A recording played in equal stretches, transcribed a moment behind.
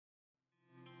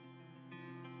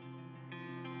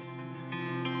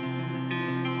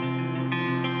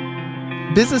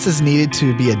Businesses needed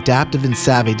to be adaptive and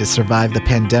savvy to survive the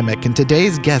pandemic, and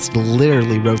today's guest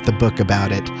literally wrote the book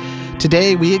about it.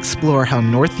 Today, we explore how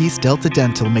Northeast Delta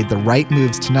Dental made the right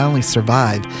moves to not only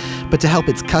survive, but to help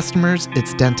its customers,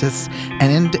 its dentists,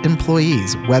 and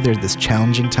employees weather this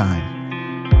challenging time.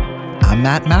 I'm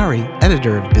Matt Mowry,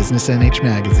 editor of Business NH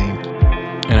Magazine.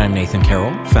 And I'm Nathan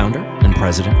Carroll, founder and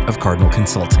president of Cardinal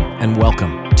Consulting, and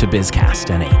welcome to BizCast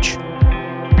NH.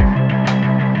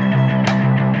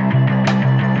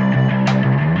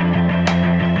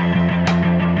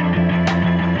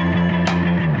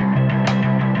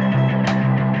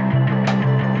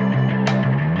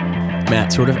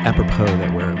 Matt, sort of apropos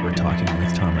that we're talking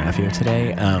with Tom Raffio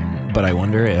today, but I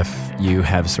wonder if you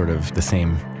have sort of the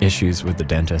same issues with the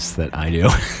dentist that I do.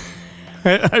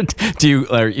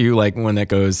 Are you like one that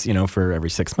goes, for every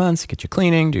 6 months, you get your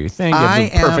cleaning, do your thing, you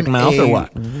have the perfect mouth or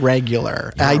what?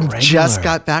 Regular. I just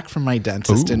got back from my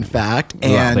dentist, in fact.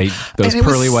 And those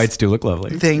pearly whites do look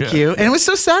lovely. Thank you. And it was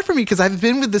so sad for me because I've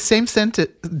been with the same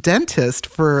dentist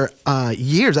for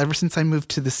years, ever since I moved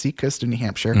to the seacoast of New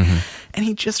Hampshire. Mm-hmm. And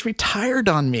he just retired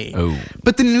on me. Oh.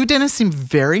 But the new dentist seemed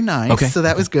very nice, so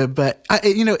that was good. But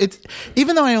it's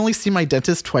even though I only see my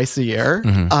dentist twice a year,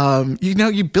 mm-hmm.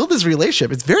 You build this relationship.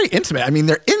 It's very intimate. I mean,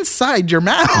 they're inside your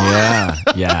mouth.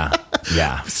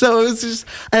 Yeah. So it was just,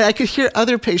 I could hear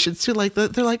other patients too, like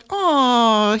they're like,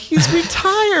 "Oh, he's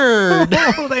retired."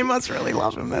 Oh, they must really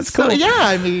love him. That's cool. So, yeah,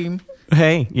 I mean.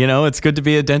 Hey, it's good to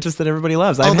be a dentist that everybody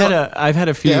loves. I've had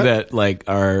a few that like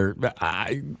are,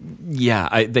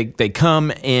 they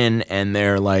come in and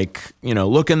they're like,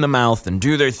 look in the mouth and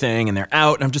do their thing and they're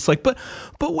out. And I'm just like, but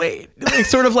wait, like,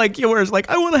 sort of like yours, like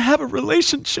I want to have a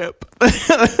relationship.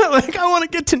 Like I want to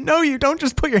get to know you. Don't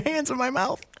just put your hands in my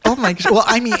mouth. Oh my gosh. Well,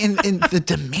 I mean, and the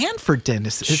demand for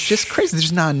dentists is just crazy.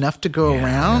 There's not enough to go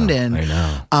around. I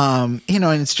know. And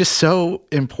it's just so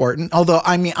important. Although,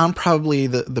 I mean, I'm probably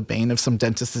the bane of some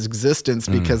dentists' existence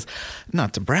because,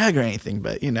 not to brag or anything,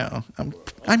 but,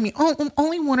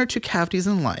 only one or two cavities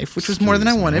in life, which was more than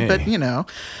I wanted, but,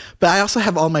 But I also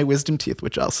have all my wisdom teeth,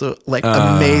 which also,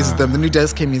 amazed them. The new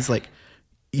dentist came in, he's like,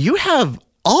 "You have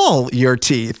all your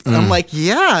teeth." And I'm like,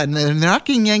 yeah, and they're not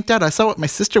getting yanked out. I saw what my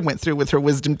sister went through with her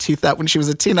wisdom teeth out when she was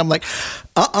a teen. I'm like,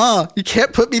 you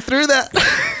can't put me through that.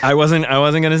 I wasn't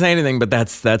gonna say anything, but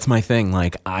that's my thing.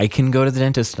 Like I can go to the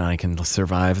dentist and I can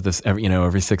survive this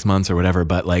every 6 months or whatever.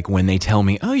 But like when they tell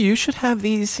me, oh, you should have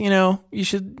these, you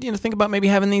should think about maybe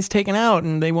having these taken out,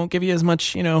 and they won't give you as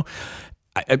much, no,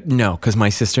 because my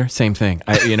sister, same thing.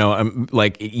 I'm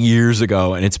like years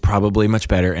ago, and it's probably much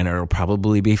better, and it'll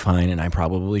probably be fine, and I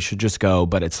probably should just go.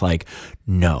 But it's like,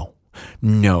 no,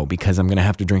 because I'm gonna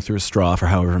have to drink through a straw for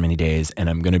however many days, and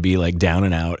I'm gonna be like down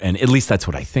and out. And at least that's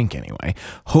what I think anyway.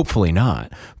 Hopefully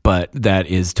not, but that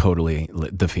is totally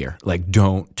the fear. Like,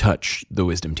 don't touch the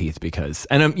wisdom teeth because,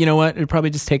 and you know what? It'd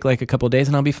probably just take like a couple of days,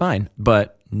 and I'll be fine.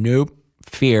 But nope,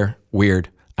 fear, weird.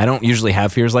 I don't usually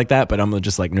have fears like that, but I'm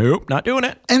just like, nope, not doing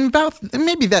it. And about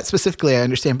maybe that specifically I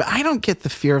understand, but I don't get the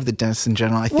fear of the dentist in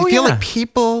general. I feel like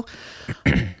people,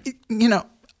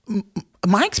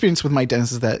 my experience with my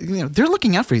dentist is that, they're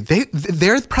looking out for you.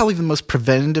 They're probably the most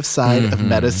preventative side of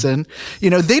medicine.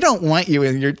 They don't want you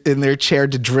in their chair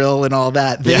to drill and all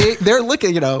that. They're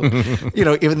looking,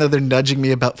 even though they're nudging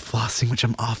me about flossing, which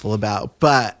I'm awful about.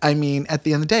 But I mean, at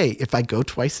the end of the day, if I go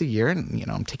twice a year and,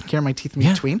 I'm taking care of my teeth in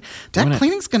between, that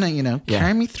cleaning's going to,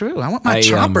 carry me through. I want my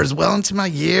choppers well into my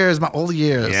old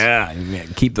years. Yeah.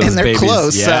 Keep those and they're babies.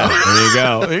 Close. Yeah,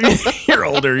 so. there you go. Your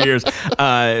older years.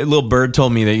 Little bird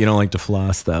told me that you don't like to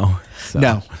floss though. So.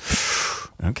 No.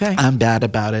 Okay. I'm bad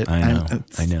about it.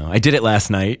 I know. I did it last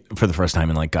night for the first time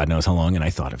in like God knows how long, and I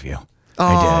thought of you.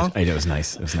 I did. It was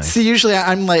nice. See, usually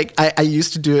I'm like, I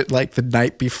used to do it like the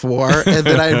night before, and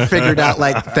then I figured out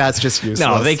like that's just useless.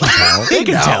 No, they can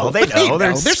tell. They know.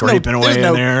 They're scraping away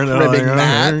in there.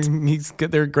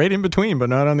 They're great in between, but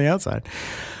not on the outside.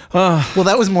 Well,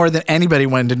 that was more than anybody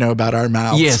wanted to know about our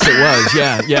mouths. Yes, it was.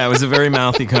 Yeah. It was a very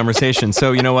mouthy conversation.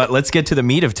 So you know what? Let's get to the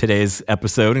meat of today's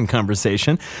episode and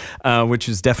conversation, which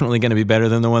is definitely going to be better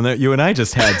than the one that you and I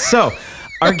just had. So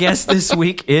our guest this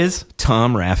week is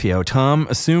Tom Raffio. Tom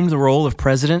assumed the role of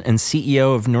president and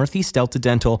CEO of Northeast Delta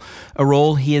Dental, a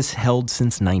role he has held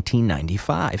since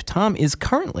 1995. Tom is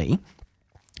currently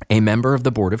a member of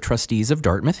the Board of Trustees of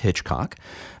Dartmouth Hitchcock,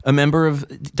 a member of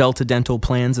Delta Dental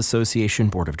Plans Association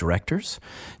Board of Directors,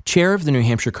 chair of the New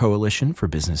Hampshire Coalition for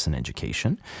Business and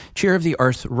Education, chair of the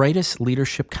Arthritis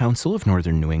Leadership Council of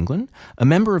Northern New England, a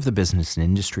member of the Business and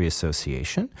Industry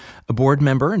Association, a board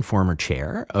member and former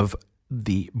chair of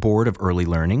the Board of Early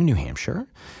Learning, New Hampshire,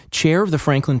 chair of the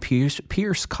Franklin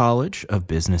Pierce College of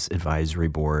Business Advisory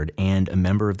Board, and a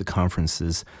member of the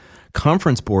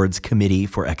Conference Board's Committee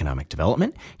for Economic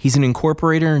Development. He's an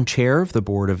incorporator and chair of the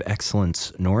Board of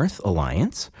Excellence North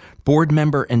Alliance, board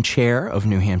member and chair of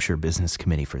New Hampshire Business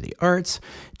Committee for the Arts,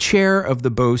 chair of the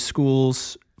Bow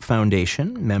Schools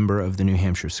Foundation, member of the New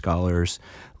Hampshire Scholars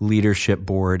Leadership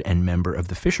Board, and member of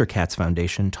the Fisher Cats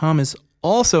Foundation. Tom is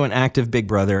also an active Big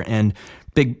Brother and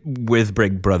Big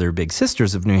Brother, Big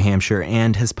Sisters of New Hampshire,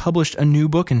 and has published a new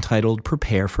book entitled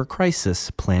Prepare for Crisis,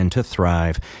 Plan to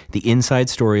Thrive, the inside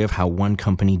story of how one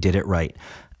company did it right.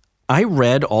 I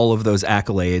read all of those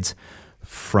accolades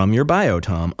from your bio,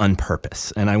 Tom, on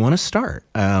purpose, and I want to start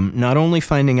not only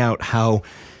finding out how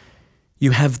you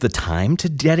have the time to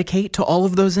dedicate to all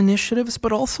of those initiatives,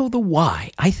 but also the why.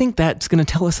 I think that's going to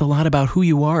tell us a lot about who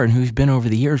you are and who you've been over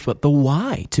the years, but the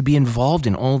why to be involved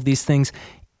in all of these things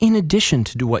in addition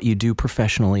to do what you do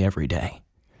professionally every day.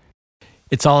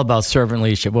 It's all about servant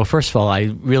leadership. Well, first of all,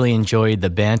 I really enjoyed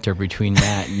the banter between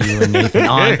Matt, you and Nathan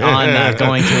on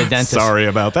going to the dentist. Sorry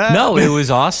about that. No, it was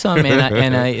awesome,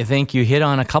 and I think you hit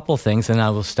on a couple things, and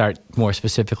I will start more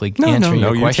specifically answering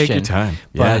your question. You take your time.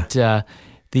 But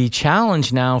the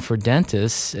challenge now for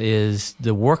dentists is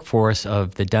the workforce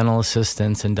of the dental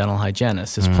assistants and dental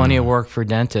hygienists. There's plenty of work for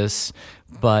dentists,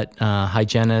 but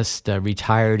hygienists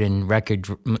retired in record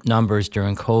numbers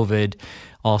during COVID.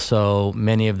 Also,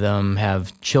 many of them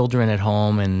have children at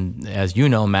home, and as you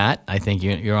know, Matt, I think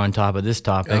you're on top of this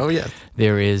topic. Oh, yes.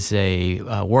 There is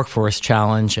a workforce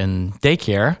challenge in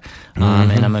daycare,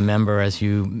 and I'm a member, as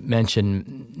you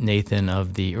mentioned, Nathan,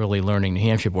 of the Early Learning New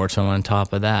Hampshire Board, so I'm on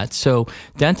top of that. So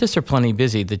dentists are plenty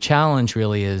busy. The challenge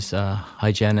really is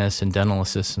hygienists and dental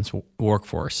assistants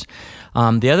workforce.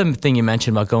 The other thing you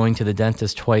mentioned about going to the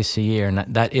dentist twice a year, and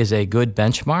that is a good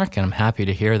benchmark, and I'm happy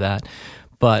to hear that.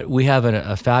 But we have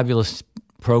a fabulous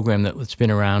program that's been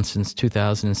around since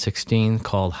 2016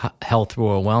 called Health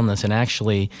Rural Wellness. And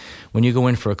actually, when you go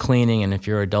in for a cleaning, and if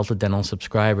you're a Delta Dental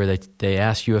subscriber, they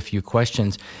ask you a few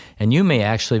questions, and you may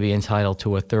actually be entitled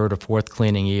to a third or fourth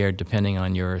cleaning a year, depending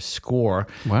on your score.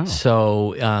 Wow.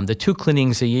 So the 2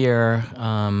 cleanings a year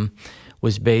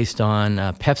was based on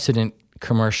Pepsodent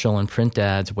commercial and print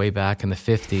ads way back in the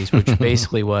 50s, which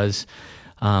basically was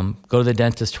go to the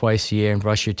dentist twice a year and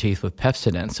brush your teeth with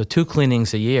Pepsodent. So 2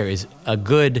 cleanings a year is a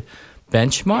good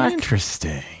benchmark.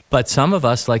 Interesting. But some of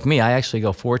us, like me, I actually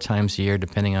go 4 times a year,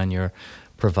 depending on your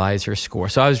provisor score.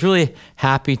 So I was really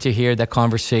happy to hear that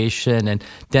conversation. And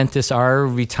dentists are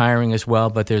retiring as well,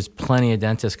 but there's plenty of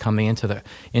dentists coming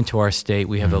into our state.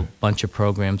 We have a bunch of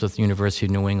programs with the University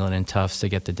of New England and Tufts to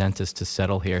get the dentists to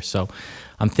settle here. So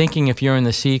I'm thinking if you're in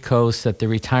the Seacoast, that the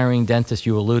retiring dentist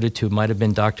you alluded to might have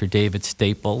been Dr. David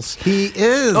Staples. He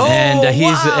is.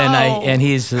 And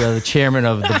he's the chairman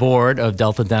of the board of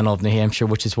Delta Dental of New Hampshire,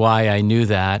 which is why I knew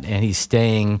that. And he's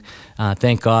staying,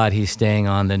 thank God he's staying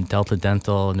on the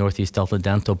Northeast Delta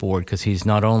Dental Board, because he's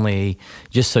not only,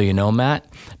 just so you know, Matt,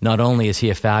 not only is he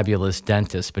a fabulous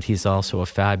dentist, but he's also a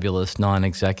fabulous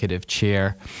non-executive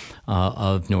chair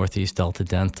of Northeast Delta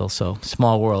Dental. So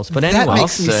small worlds. But anyway, that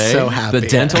makes me so happy. The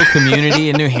dental community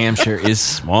in New Hampshire is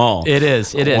small. It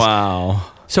is. Wow.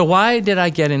 So why did I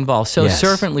get involved? So Yes.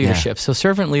 servant leadership. Yeah. So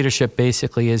servant leadership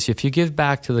basically is if you give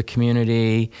back to the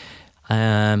community,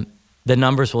 the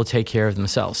numbers will take care of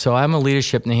themselves. So I'm a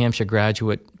Leadership New Hampshire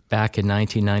graduate back in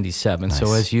 1997. Nice.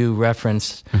 So as you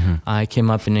referenced, I came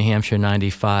up in New Hampshire in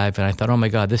 95, and I thought, oh my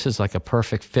God, this is like a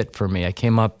perfect fit for me. I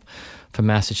came up from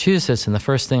Massachusetts, and the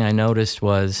first thing I noticed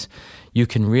was you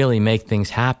can really make things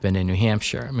happen in New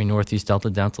Hampshire. I mean, Northeast Delta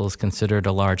Dental is considered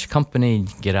a large company. You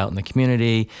can get out in the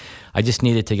community. I just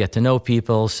needed to get to know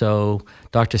people. So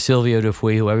Dr. Silvio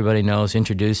Dupuy, who everybody knows,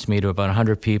 introduced me to about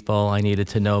 100 people I needed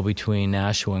to know between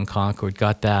Nashua and Concord.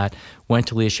 Got that. Went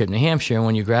to Leadership New Hampshire. And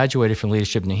when you graduated from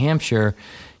Leadership New Hampshire,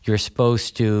 you're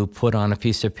supposed to put on a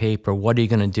piece of paper, what are you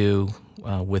going to do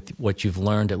with what you've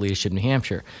learned at Leadership New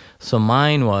Hampshire. So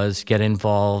mine was get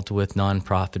involved with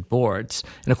nonprofit boards.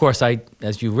 And of course,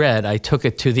 as you read, I took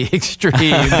it to the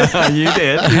extreme. You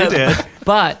did.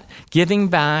 But giving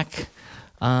back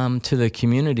to the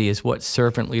community is what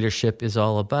servant leadership is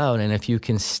all about. And if you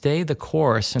can stay the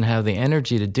course and have the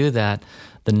energy to do that,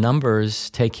 the numbers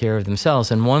take care of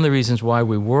themselves. And one of the reasons why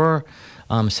we were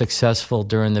successful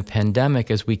during the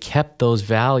pandemic is we kept those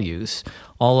values.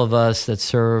 All of us that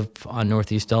serve on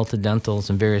Northeast Delta Dentals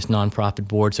and various nonprofit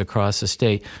boards across the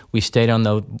state, we stayed on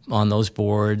those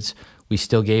boards. We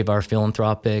still gave our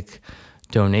philanthropic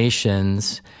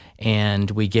donations,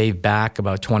 and we gave back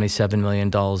about $27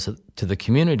 million to the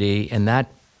community. And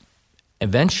that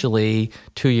eventually,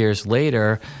 2 years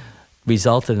later,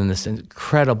 resulted in this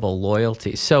incredible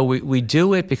loyalty. So we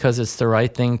do it because it's the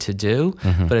right thing to do,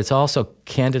 but it's also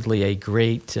candidly a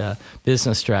great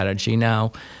business strategy.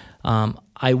 Now,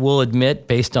 I will admit,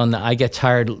 based on I get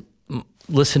tired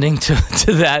listening to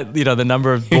that, the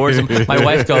number of boards. My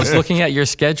wife goes, looking at your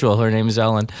schedule, her name is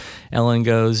Ellen. Ellen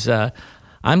goes,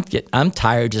 I'm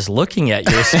tired just looking at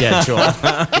your schedule.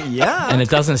 Yeah. And it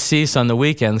doesn't cease on the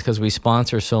weekends because we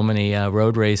sponsor so many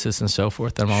road races and so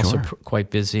forth. I'm also quite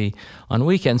busy on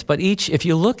weekends. But if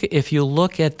you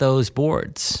look at those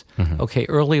boards, okay,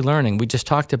 early learning, we just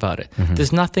talked about it.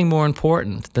 There's nothing more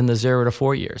important than the 0 to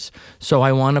 4 years. So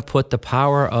I want to put the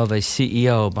power of a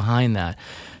CEO behind that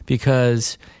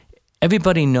because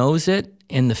everybody knows it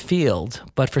in the field,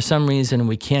 but for some reason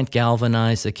we can't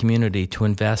galvanize the community to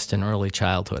invest in early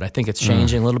childhood. I think it's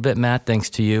changing a little bit, Matt, thanks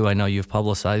to you. I know you've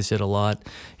publicized it a lot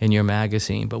in your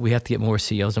magazine, but we have to get more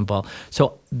CEOs involved.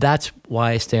 So that's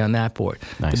why I stay on that board.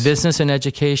 Nice. The Business and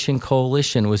Education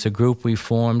Coalition was a group we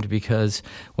formed because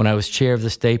when I was chair of the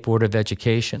State Board of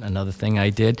Education, another thing I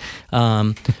did,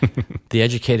 the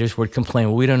educators would complain,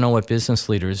 well, we don't know what business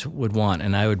leaders would want.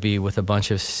 And I would be with a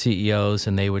bunch of CEOs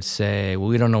and they would say, well,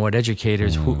 we don't know what educators,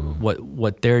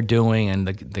 what they're doing, and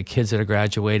the kids that are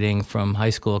graduating from high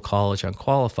school or college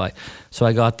unqualified. So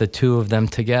I got the two of them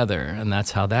together, and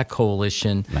that's how that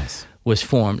coalition was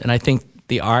formed. And I think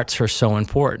the arts are so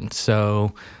important.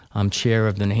 So I'm chair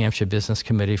of the New Hampshire Business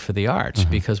Committee for the Arts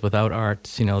because without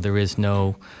arts, there is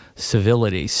no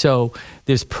civility. So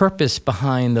there's purpose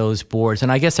behind those boards.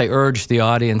 And I guess I urge the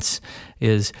audience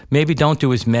is maybe don't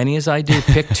do as many as I do,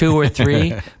 pick 2 or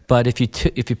 3, but if you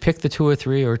pick the 2 or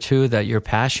 3 or 2 that you're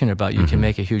passionate about, you can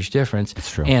make a huge difference. That's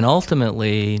true. And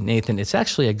ultimately, Nathan, it's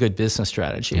actually a good business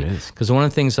strategy. It is. Because one of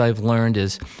the things I've learned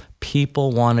is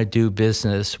people want to do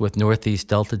business with Northeast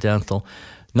Delta Dental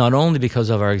not only because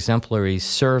of our exemplary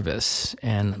service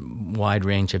and wide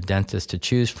range of dentists to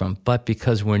choose from, but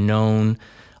because we're known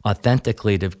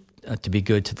authentically to be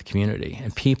good to the community.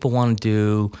 And people want to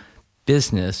do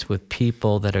business with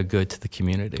people that are good to the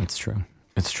community. It's true.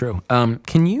 It's true. I've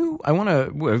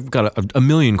got a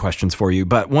million questions for you,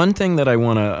 but one thing that I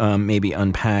want to maybe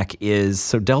unpack is,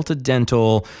 so Delta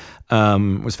Dental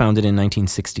was founded in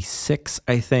 1966,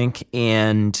 I think,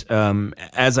 and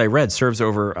as I read, serves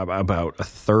over about a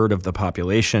third of the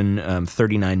population,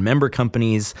 39 member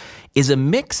companies, is a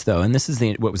mix, though, and this is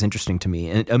what was interesting to me,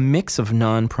 a mix of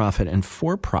nonprofit and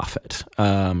for-profit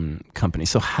companies.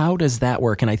 So how does that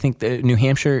work? And I think New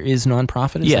Hampshire is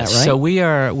nonprofit, is that right? So we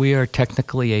are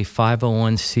technically a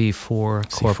 501c4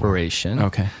 corporation.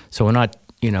 Okay. So we're not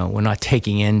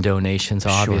taking in donations,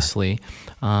 obviously.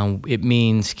 It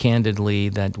means, candidly,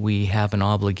 that we have an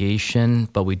obligation,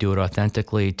 but we do it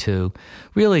authentically, to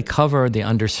really cover the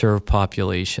underserved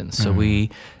population. So we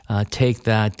take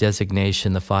that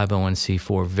designation, the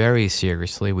 501c4, very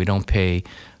seriously. We don't pay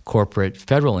corporate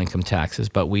federal income taxes,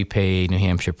 but we pay New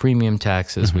Hampshire premium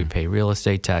taxes, we pay real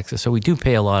estate taxes. So we do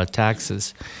pay a lot of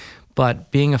taxes.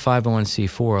 But being a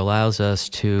 501c4 allows us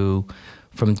to,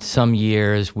 from some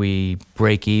years, we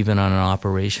break even on an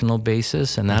operational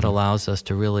basis, and that allows us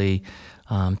to really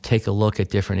take a look at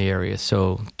different areas.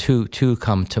 So two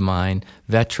come to mind.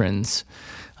 Veterans.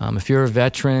 If you're a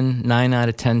veteran, 9 out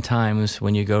of 10 times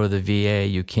when you go to the VA,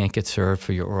 you can't get served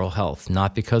for your oral health.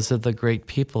 Not because of the great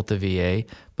people at the VA,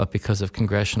 but because of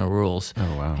congressional rules.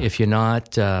 Oh, wow. If you're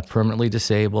not permanently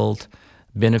disabled,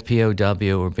 been a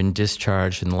POW, or been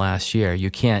discharged in the last year, you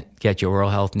can't get your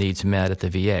oral health needs met at the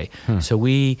VA. So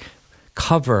we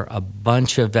cover a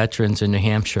bunch of veterans in New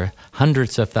Hampshire,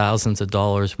 hundreds of thousands of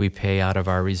dollars we pay out of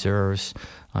our reserves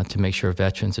to make sure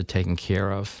veterans are taken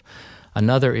care of.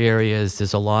 Another area is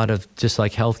there's a lot of, just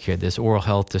like healthcare, there's oral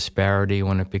health disparity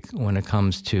when it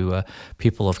comes to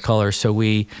people of color. So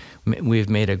we've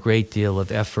made a great deal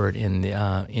of effort in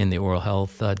the oral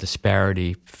health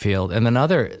disparity field. And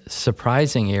another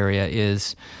surprising area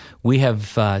is we have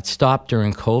stopped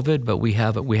during COVID, but we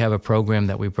have a program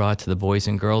that we brought to the Boys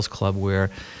and Girls Club where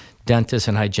dentists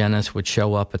and hygienists would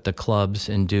show up at the clubs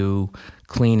and do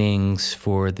cleanings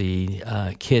for the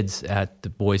kids at the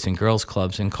Boys and Girls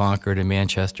Clubs in Concord and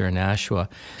Manchester and Nashua.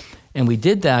 And we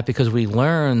did that because we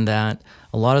learned that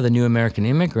a lot of the new American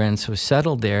immigrants who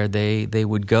settled there, they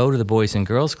would go to the Boys and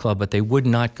Girls Club, but they would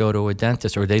not go to a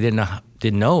dentist, or they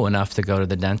didn't know enough to go to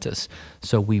the dentist.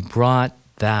 So we brought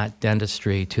that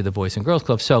dentistry to the Boys and Girls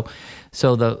Club. So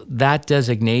that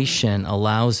designation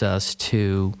allows us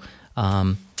to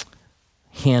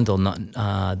handle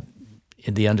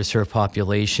the underserved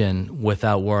population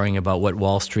without worrying about what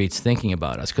Wall Street's thinking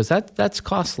about us, because that's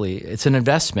costly. It's an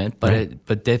investment, but it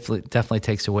definitely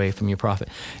takes away from your profit.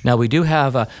 Now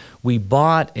we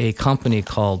bought a company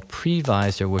called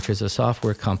Previsor, which is a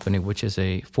software company, which is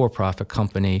a for-profit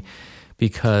company,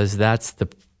 because that's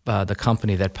the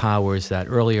company that powers that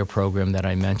earlier program that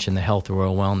I mentioned, the Health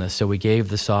Rural Wellness. So we gave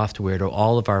the software to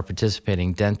all of our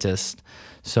participating dentists.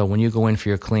 So when you go in for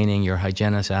your cleaning, your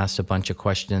hygienist asks a bunch of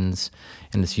questions,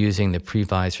 and it's using the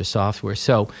Previsor software.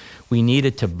 So we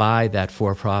needed to buy that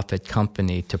for-profit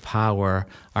company to power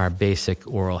our basic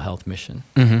oral health mission.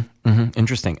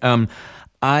 Interesting.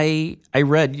 I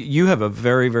read you have a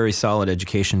very, very solid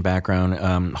education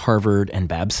background, Harvard and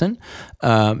Babson.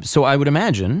 So I would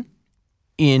imagine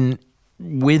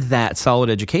with that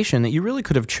solid education that you really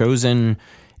could have chosen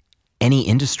any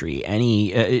industry,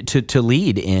 to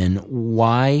lead in.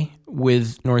 Why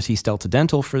with Northeast Delta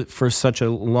Dental for such a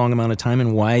long amount of time,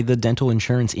 and why the dental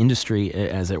insurance industry,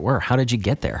 as it were? How did you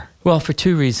get there? Well, for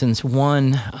two reasons.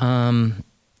 One,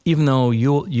 even though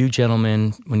you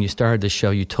gentlemen, when you started the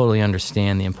show, you totally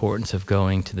understand the importance of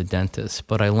going to the dentist,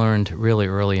 but I learned really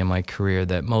early in my career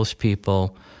that most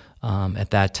people at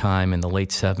that time in the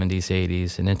late 70s,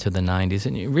 80s, and into the 90s,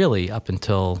 and really up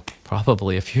until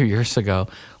probably a few years ago,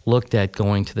 looked at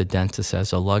going to the dentist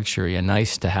as a luxury, a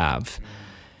nice to have,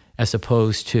 as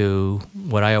opposed to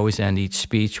what I always end each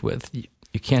speech with.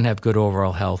 You can't have good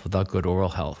overall health without good oral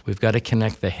health. We've got to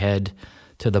connect the head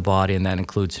to the body, and that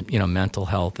includes, mental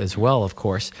health as well, of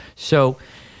course. So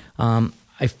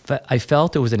I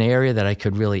felt it was an area that I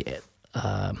could really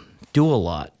do a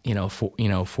lot,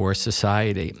 for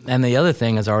society. And the other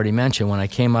thing, as I already mentioned, when I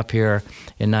came up here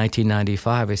in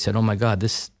 1995, I said, oh my God,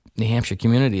 this New Hampshire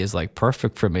community is like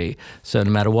perfect for me. So no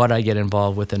matter what I get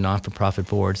involved with the non-for-profit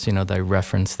boards, they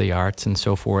reference the arts and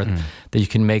so forth, that you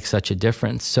can make such a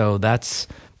difference. So that's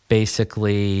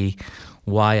basically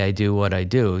why I do what I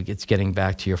do. It's getting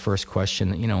back to your first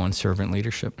question, on servant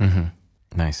leadership.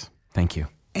 Nice. Thank you.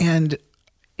 And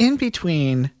in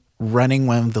between running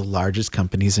one of the largest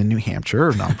companies in New Hampshire,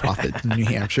 or nonprofit in New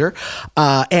Hampshire,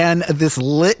 and this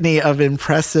litany of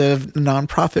impressive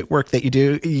nonprofit work that you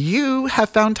do, you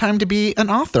have found time to be an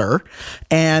author.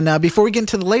 And before we get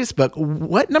into the latest book,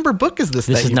 what number book is this?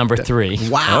 This is number 3.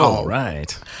 Wow. Oh,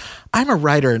 right. I'm a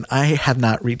writer, and I have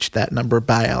not reached that number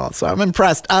by all, so I'm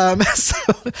impressed.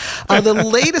 The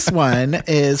latest one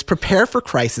is Prepare for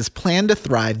Crisis, Plan to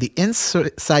Thrive, the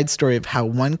inside story of how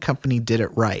one company did it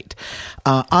right.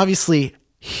 Obviously,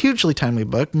 hugely timely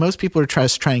book. Most people are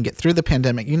trying to get through the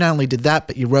pandemic. You not only did that,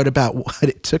 but you wrote about what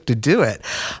it took to do it.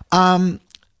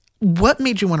 What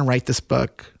made you want to write this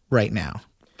book right now?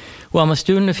 Well, I'm a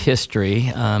student of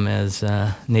history. As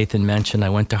Nathan mentioned, I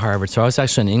went to Harvard. So I was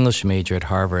actually an English major at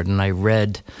Harvard, and I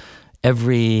read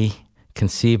every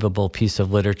conceivable piece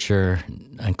of literature,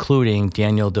 including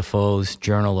Daniel Defoe's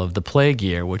Journal of the Plague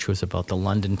Year, which was about the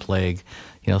London plague,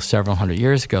 several hundred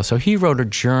years ago. So he wrote a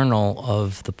journal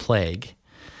of the plague.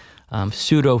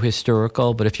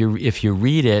 Pseudo-historical, but if you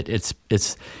read it,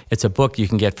 it's a book you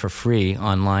can get for free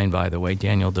online, by the way,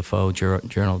 Daniel Defoe,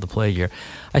 Journal of the Plague Year.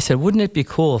 I said, wouldn't it be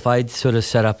cool if I'd sort of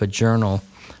set up a journal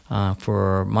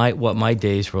for what my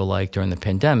days were like during the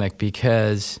pandemic,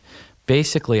 because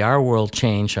basically our world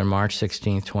changed on March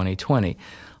 16th, 2020.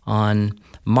 On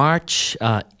March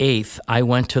 8th, I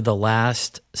went to the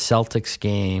last Celtics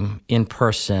game in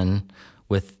person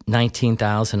with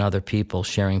 19,000 other people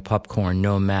sharing popcorn,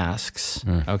 no masks,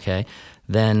 okay?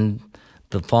 Then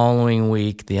the following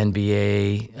week, the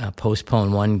NBA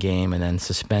postponed one game and then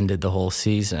suspended the whole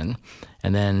season.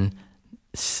 And then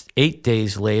 8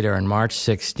 days later, on March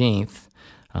 16th,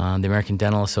 the American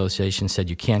Dental Association said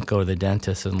you can't go to the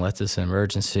dentist unless it's an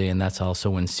emergency, and that's also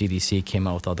when CDC came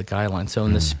out with all the guidelines. So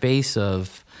in the space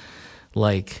of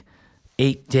like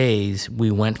 8 days,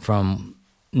 we went from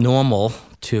normal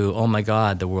to, oh my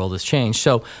God, the world has changed.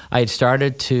 So I had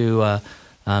started to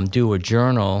do a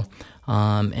journal,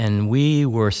 and we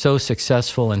were so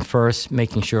successful in first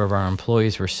making sure our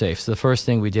employees were safe. So the first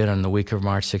thing we did on the week of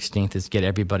March 16th is get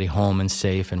everybody home and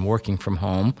safe and working from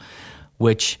home,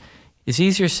 which is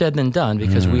easier said than done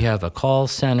because we have a call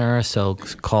center, so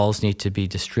calls need to be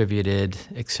distributed,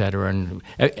 et cetera. And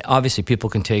obviously people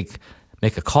can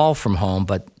make a call from home,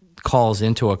 but calls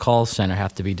into a call center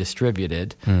have to be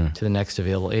distributed to the next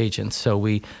available agent. So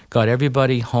we got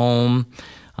everybody home,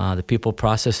 the people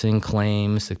processing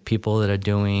claims, the people that are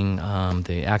doing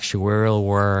the actuarial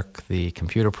work, the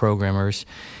computer programmers.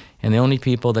 And the only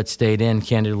people that stayed in,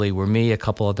 candidly, were me, a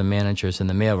couple of the managers in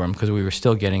the mailroom, because we were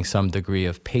still getting some degree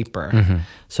of paper.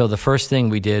 So the first thing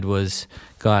we did was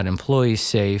got employees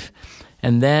safe.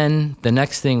 And then the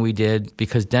next thing we did,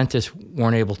 because dentists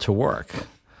weren't able to work,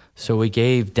 so we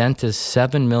gave dentists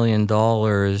 $7 million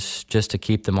just to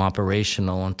keep them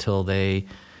operational until they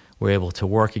were able to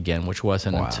work again, which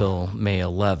wasn't until May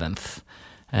 11th.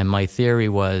 And my theory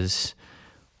was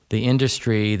the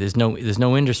industry, there's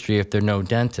no industry if there are no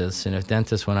dentists, and if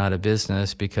dentists went out of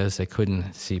business because they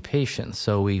couldn't see patients.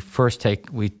 So we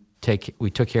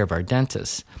took care of our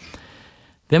dentists.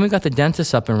 Then we got the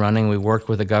dentists up and running. We worked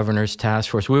with the governor's task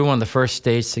force. We were one of the first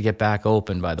states to get back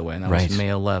open, by the way, and that was May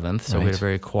 11th. So we had a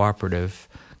very cooperative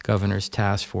governor's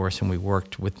task force, and we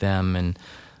worked with them and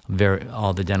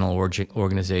all the dental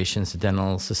organizations, the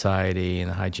Dental Society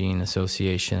and the Hygiene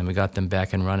Association, and we got them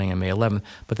back and running on May 11th.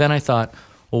 But then I thought,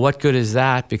 well, what good is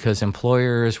that? Because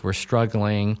employers were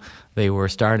struggling. They were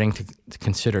starting to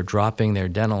consider dropping their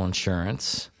dental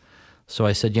insurance. So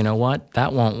I said, you know what?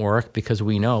 That won't work because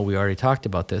we already talked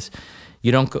about this.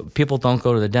 People don't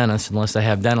go to the dentist unless they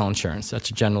have dental insurance. That's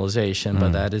a generalization,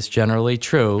 but that is generally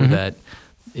true that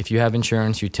if you have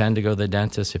insurance, you tend to go to the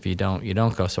dentist. If you don't, you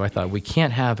don't go. So I thought we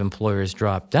can't have employers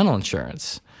drop dental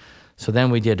insurance. So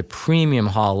then we did a premium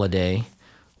holiday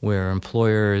where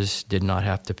employers did not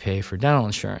have to pay for dental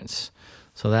insurance.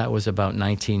 So that was about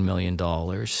 $19 million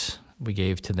we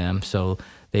gave to them. So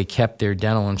they kept their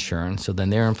dental insurance. So then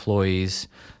their employees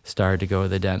started to go to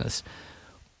the dentist.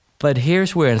 But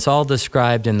here's where, and it's all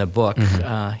described in the book,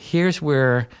 here's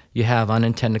where you have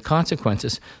unintended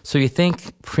consequences. So you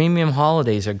think premium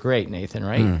holidays are great, Nathan,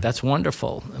 right? That's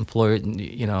wonderful.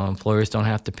 Employers don't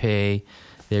have to pay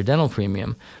their dental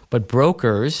premium. But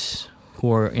brokers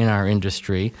who are in our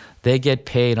industry, they get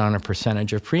paid on a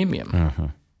percentage of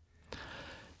premium.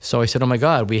 So I said, oh my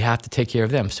God, we have to take care of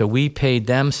them. So we paid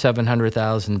them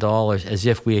 $700,000 as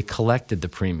if we had collected the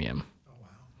premium.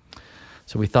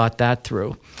 So we thought that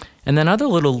through. And then other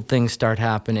little things start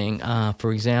happening.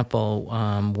 For example,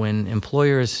 when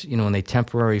employers, when they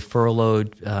temporarily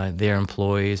furloughed their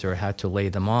employees or had to lay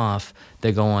them off,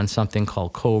 they go on something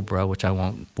called COBRA, which I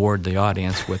won't bore the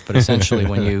audience with. But essentially,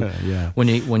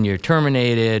 when you're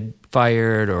terminated,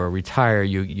 fired, or retire,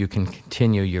 you can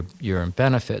continue your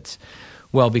benefits.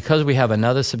 Well, because we have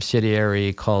another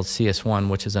subsidiary called CS1,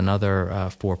 which is another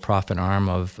for-profit arm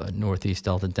of Northeast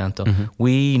Delta Dental,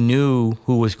 we knew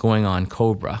who was going on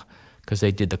COBRA because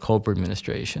they did the COBRA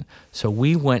administration. So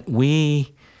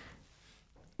we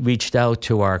reached out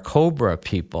to our COBRA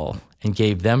people and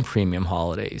gave them premium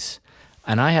holidays.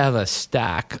 And I have a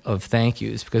stack of thank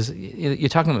yous because you're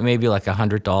talking about maybe like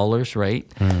 $100, right?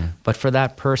 But for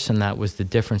that person, that was the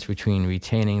difference between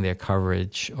retaining their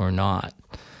coverage or not.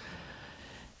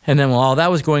 And then while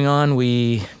that was going on,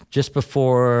 just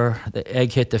before the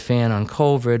egg hit the fan on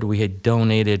COVID, we had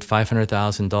donated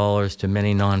 $500,000 to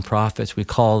many nonprofits. We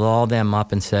called all them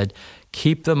up and said,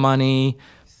 keep the money,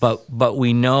 but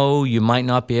we know you might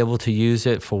not be able to use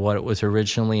it for what it was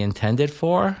originally intended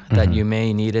for, that you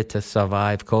may need it to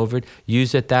survive COVID.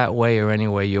 Use it that way or any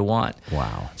way you want.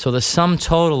 Wow. So the sum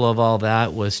total of all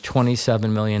that was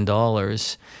 $27 million.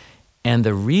 And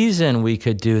the reason we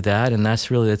could do that, and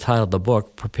that's really the title of the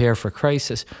book, Prepare for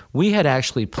Crisis, we had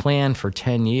actually planned for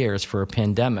 10 years for a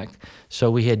pandemic.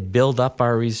 So we had built up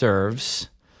our reserves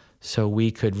so we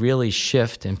could really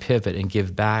shift and pivot and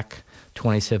give back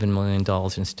 $27 million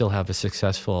and still have a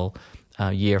successful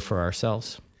year for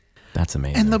ourselves. That's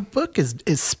amazing. And the book is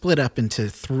split up into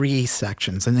 3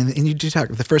 sections, and you do talk.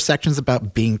 The first section is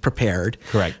about being prepared,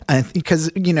 correct? Because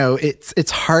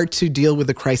it's hard to deal with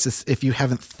the crisis if you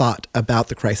haven't thought about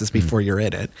the crisis before you're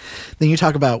in it. Then you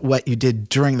talk about what you did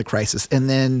during the crisis, and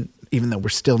then even though we're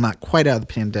still not quite out of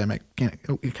the pandemic,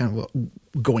 kind of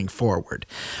going forward.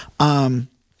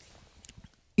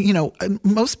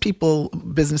 Most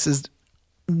businesses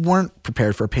weren't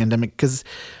prepared for a pandemic because,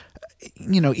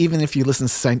 even if you listen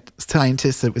to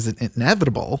scientists, it was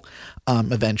inevitable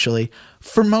eventually.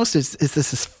 For most, it's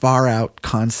this far out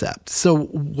concept. So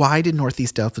why did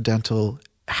Northeast Delta Dental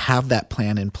have that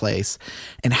plan in place?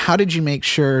 And how did you make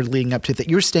sure leading up to it that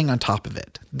you were staying on top of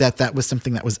it, that was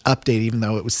something that was updated, even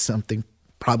though it was something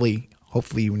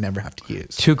hopefully you would never have to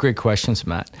use? 2 great questions,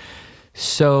 Matt.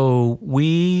 So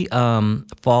we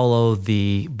follow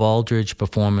the Baldrige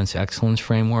Performance Excellence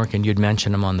Framework, and you'd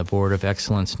mentioned I'm on the board of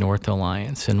Excellence North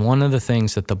Alliance. And one of the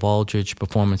things that the Baldrige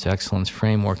Performance Excellence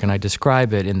Framework, and I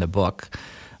describe it in the book,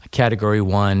 Category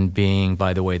 1 being,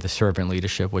 by the way, the servant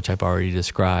leadership, which I've already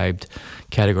described,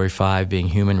 Category 5 being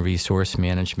human resource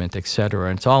management, et cetera.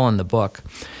 And it's all in the book.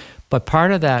 But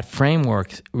part of that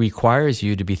framework requires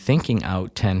you to be thinking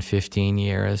out 10, 15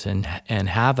 years and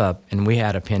we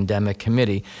had a pandemic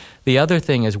committee. The other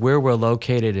thing is where we're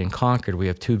located in Concord, we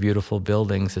have 2 beautiful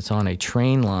buildings. It's on a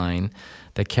train line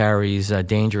that carries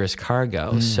dangerous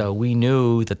cargo. So we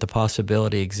knew that the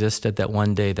possibility existed that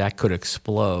one day that could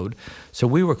explode. So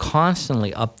we were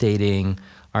constantly updating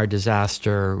our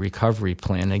disaster recovery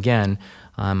plan. Again,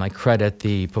 I credit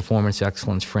the Performance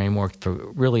Excellence Framework for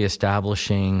really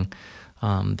establishing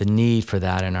the need for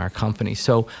that in our company.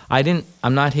 So I'm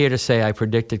not here to say I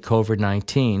predicted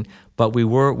COVID-19, but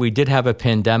we did have a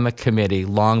pandemic committee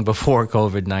long before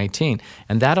COVID-19,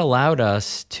 and that allowed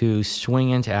us to swing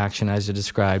into action as I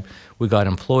described. We got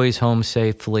employees home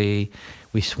safely.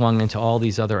 We swung into all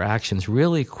these other actions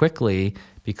really quickly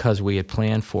because we had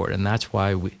planned for it, and that's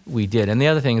why we did. And the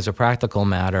other thing is a practical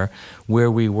matter, where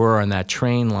we were on that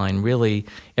train line. Really,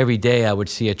 every day I would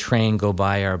see a train go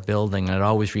by our building, and it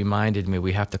always reminded me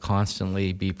we have to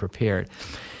constantly be prepared.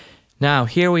 Now,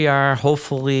 here we are,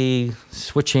 hopefully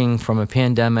switching from a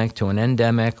pandemic to an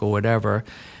endemic or whatever,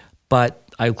 but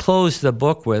I close the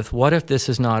book with, what if this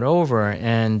is not over?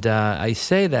 And I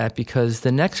say that because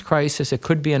the next crisis, it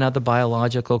could be another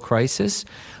biological crisis,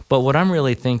 but what I'm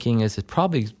really thinking is it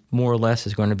probably more or less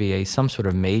is going to be some sort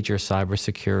of major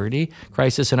cybersecurity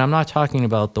crisis. And I'm not talking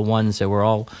about the ones that we're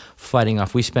all fighting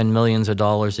off. We spend millions of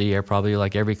dollars a year, probably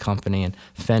like every company, in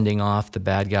fending off the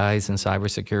bad guys in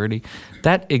cybersecurity.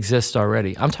 That exists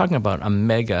already. I'm talking about a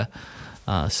mega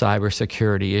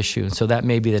cybersecurity issue. And so that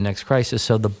may be the next crisis.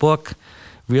 So the book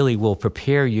really will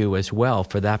prepare you as well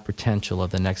for that potential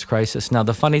of the next crisis. Now,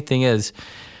 the funny thing is,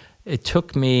 it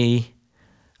took me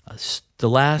the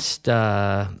last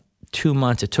 2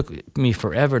 months, it took me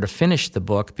forever to finish the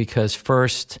book because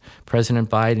first President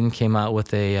Biden came out with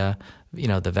the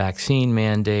vaccine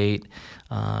mandate,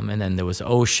 and then there was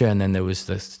OSHA, and then there was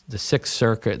the Sixth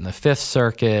Circuit and the Fifth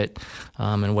Circuit,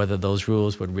 and whether those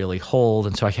rules would really hold.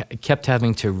 And so I kept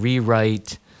having to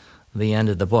rewrite the end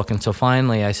of the book. And so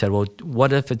finally I said, well,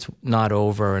 what if it's not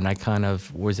over? And I kind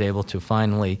of was able to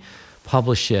finally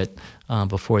publish it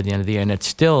before the end of the year. And it's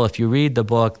still, if you read the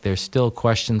book, there's still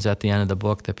questions at the end of the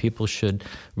book that people should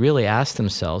really ask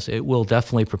themselves. It will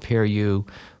definitely prepare you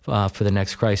for the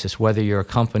next crisis, whether you're a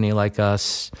company like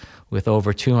us with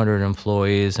over 200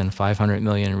 employees and 500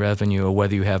 million in revenue, or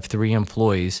whether you have 3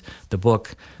 employees. The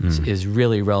book is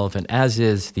really relevant, as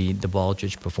is the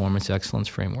Baldrige Performance Excellence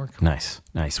Framework. Nice.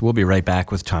 We'll be right back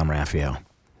with Tom Raffio.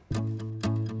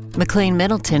 McLean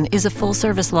Middleton is a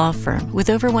full-service law firm with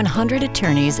over 100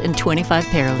 attorneys and 25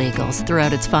 paralegals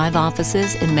throughout its 5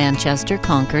 offices in Manchester,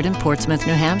 Concord, and Portsmouth,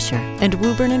 New Hampshire, and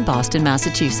Woburn and Boston,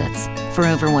 Massachusetts. For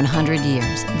over 100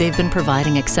 years, they've been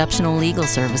providing exceptional legal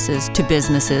services to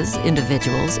businesses,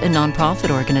 individuals, and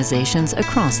nonprofit organizations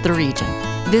across the region.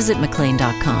 Visit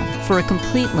McLean.com for a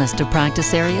complete list of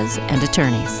practice areas and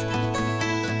attorneys.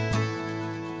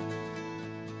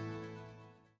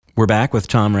 We're back with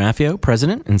Tom Raffio,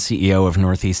 President and CEO of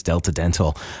Northeast Delta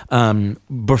Dental.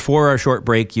 Before our short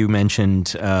break, you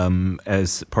mentioned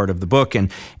as part of the book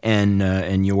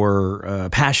and your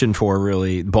passion for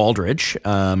really Baldrige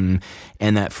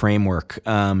and that framework.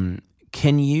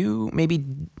 Can you maybe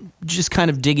just kind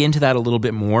of dig into that a little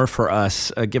bit more for us?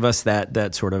 Give us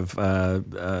that sort of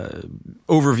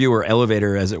overview or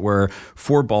elevator, as it were,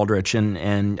 for Baldrige.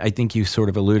 And I think you sort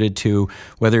of alluded to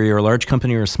whether you're a large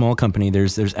company or a small company,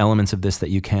 there's elements of this that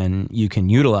you can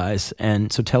utilize.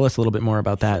 And so tell us a little bit more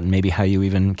about that and maybe how you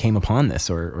even came upon this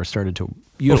or started to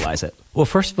utilize it. Well,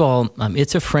 first of all,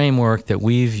 it's a framework that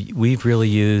we've really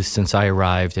used since I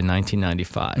arrived in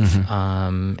 1995,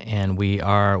 and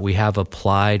we have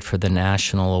applied for the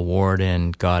national award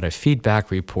and got a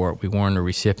feedback report. We weren't a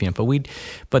recipient,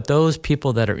 but those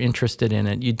people that are interested in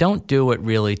it, you don't do it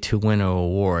really to win an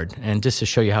award. And just to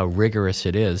show you how rigorous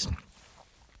it is,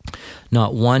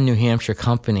 not one New Hampshire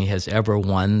company has ever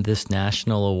won this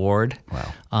national award.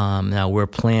 Wow. Now we're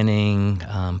planning,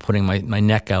 putting my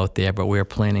neck out there, but we're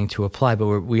planning to apply.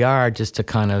 But we are just to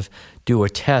kind of do a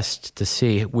test to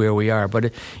see where we are.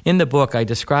 But in the book, I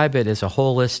describe it as a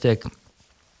holistic,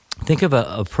 think of an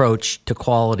approach to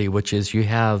quality, which is you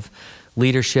have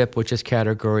leadership, which is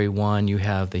category 1. You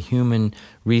have the human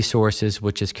resources,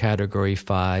 which is category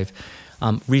 5.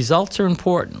 Results are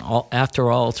important. After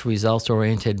all, it's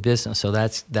results-oriented business, so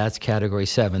that's category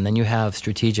 7. Then you have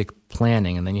strategic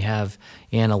planning, and then you have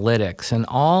analytics, and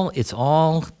it's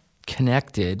all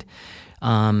connected,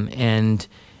 and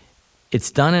it's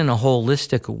done in a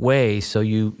holistic way. So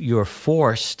you're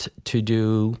forced to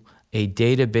do a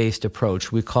data-based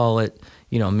approach. We call it,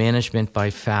 management by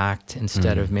fact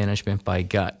instead of management by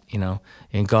gut.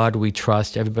 In God we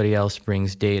trust. Everybody else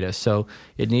brings data. So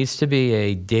it needs to be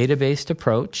a data-based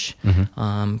approach.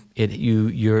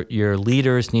 Your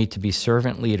leaders need to be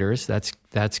servant leaders.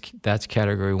 That's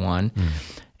category one.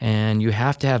 And you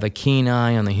have to have a keen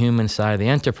eye on the human side of the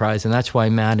enterprise. And that's why,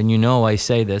 Matt, and I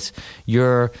say this,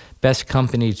 your best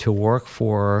company to work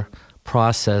for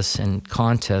process and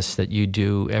contests that you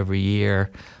do every year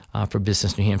for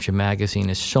Business New Hampshire Magazine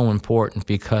is so important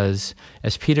because,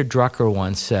 as Peter Drucker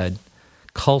once said,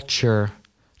 culture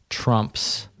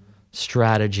trumps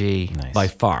strategy by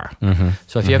far.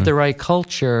 So if you have the right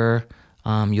culture,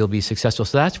 you'll be successful.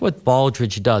 So that's what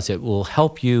Baldrige does. It will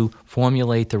help you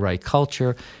formulate the right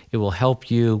culture. It will help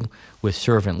you with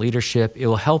servant leadership. It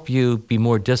will help you be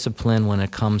more disciplined when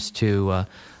it comes to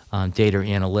data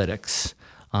analytics.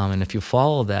 And if you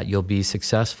follow that, you'll be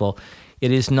successful.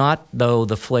 It is not, though,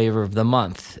 the flavor of the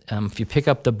month. If you pick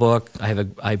up the book,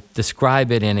 I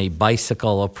describe it in a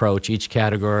bicycle approach. Each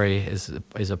category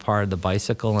is a part of the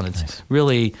bicycle, and it's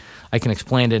really, I can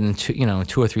explain it in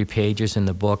 2 or 3 pages in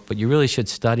the book, but you really should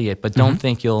study it. But don't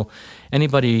think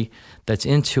anybody that's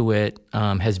into it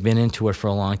has been into it for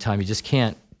a long time. You just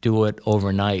can't do it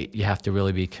overnight. You have to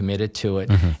really be committed to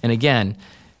it. And again,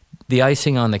 the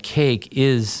icing on the cake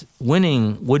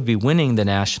would be winning the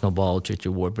National Baldrige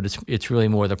Award, but it's really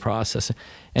more the process.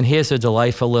 And here's a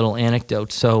delightful little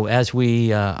anecdote. So as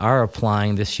we are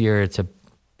applying this year, it's a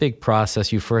big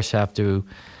process. You first have to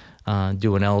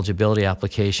do an eligibility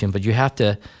application, but you have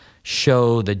to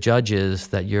show the judges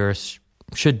that you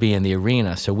should be in the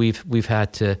arena. So we've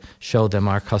had to show them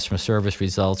our customer service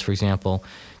results. For example,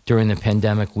 during the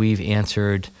pandemic, we've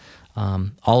answered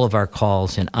all of our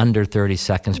calls in under 30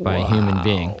 seconds by a human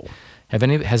being. Have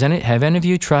any of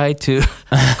you tried to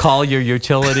call your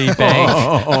utility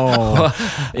bank,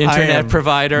 internet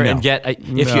provider, and get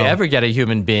if you ever get a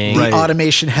human being, the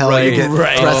automation hell you get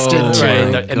thrust into,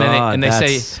 and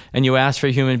they say, and you ask for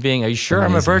a human being, are you sure?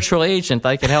 Amazing. I'm a virtual agent,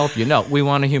 I can help you. No, we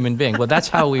want a human being. Well, that's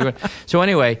how we. So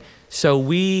anyway.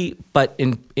 But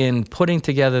in putting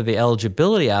together the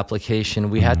eligibility application,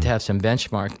 we had to have some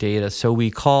benchmark data. So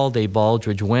we called a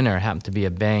Baldrige winner, happened to be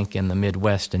a bank in the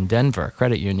Midwest in Denver, a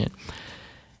credit union.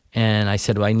 And I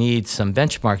said, well, I need some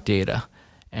benchmark data.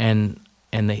 And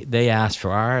they asked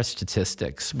for our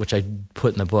statistics, which I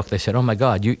put in the book. They said, oh my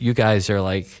God, you guys are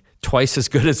like twice as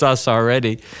good as us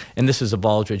already. And this is a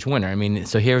Baldrige winner. I mean,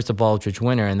 so here's the Baldrige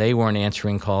winner, and they weren't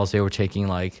answering calls. They were taking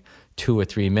like 2 or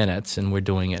 3 minutes, and we're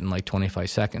doing it in like 25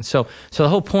 seconds. So the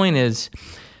whole point is,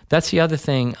 that's the other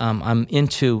thing. I'm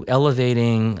into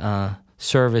elevating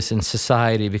service in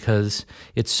society because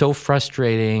it's so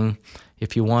frustrating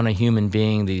if you want a human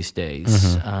being these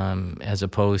days, as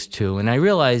opposed to, and I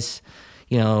realize,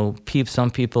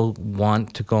 some people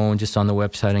want to go and just on the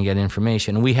website and get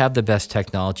information. And we have the best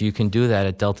technology. You can do that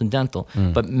at Delta Dental.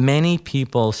 But many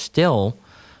people still,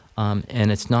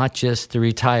 and it's not just the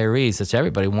retirees, it's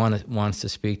everybody wants to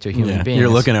speak to a human being. You're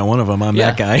looking at one of them. I'm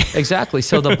that guy. Exactly.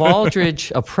 So the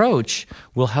Baldrige approach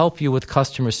will help you with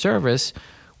customer service,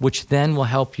 which then will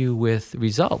help you with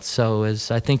results. So as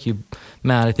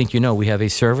Matt, we have a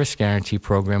service guarantee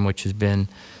program, which has been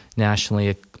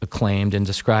nationally acclaimed and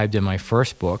described in my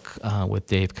first book with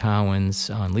Dave Cowens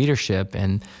on leadership.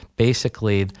 And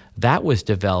basically that was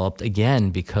developed, again,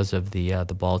 because of the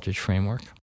Baldrige framework.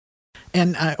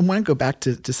 And I want to go back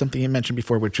to something you mentioned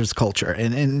before, which was culture.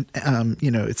 And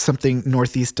it's something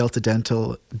Northeast Delta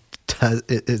Dental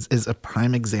is a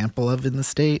prime example of in the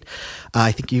state.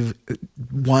 I think you've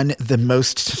won the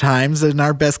most times in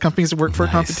our best companies to work for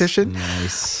competition.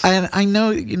 Nice. And I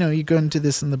know, you go into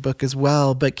this in the book as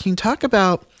well, but can you talk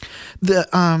about the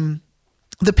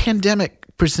pandemic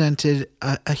presented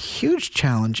a huge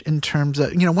challenge in terms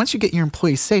of, once you get your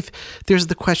employees safe, there's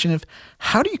the question of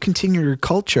how do you continue your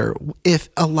culture if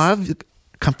a lot of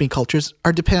company cultures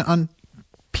are dependent on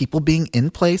people being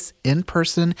in place, in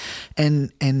person,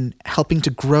 and helping to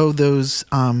grow those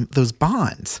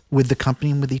bonds with the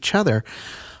company and with each other.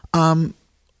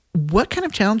 What kind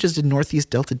of challenges did Northeast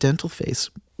Delta Dental face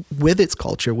with its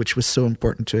culture, which was so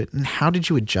important to it, and how did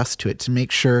you adjust to it to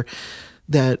make sure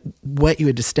that what you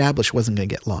had established wasn't going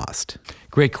to get lost?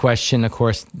 Great question. Of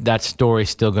course, that story's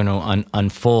still going to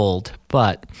unfold.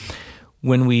 But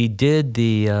when we did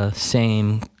the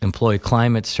same employee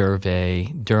climate survey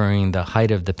during the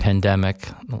height of the pandemic,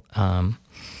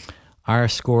 our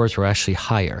scores were actually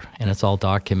higher, and it's all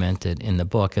documented in the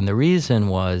book. And the reason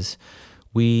was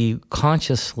we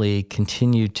consciously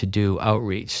continued to do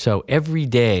outreach. So every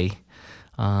day,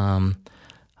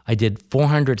 I I did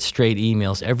 400 straight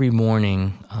emails every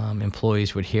morning.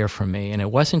 Employees would hear from me, and it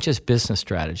wasn't just business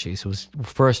strategies. It was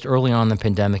first early on in the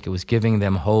pandemic. It was giving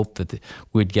them hope that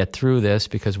we'd get through this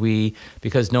because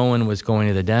no one was going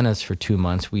to the dentist for 2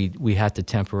 months. We had to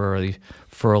temporarily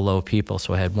furlough people.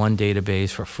 So I had one database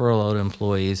for furloughed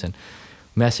employees and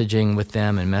messaging with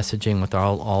them and messaging with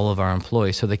all of our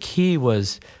employees. So the key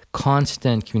was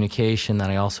constant communication. That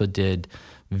I also did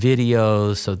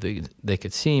videos so they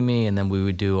could see me, and then we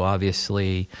would do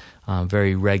obviously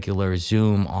very regular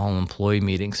Zoom all-employee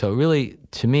meetings. So really,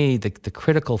 to me, the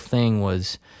critical thing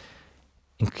was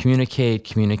communicate.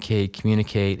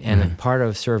 And part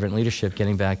of servant leadership,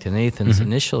 getting back to Nathan's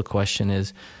initial question,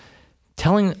 is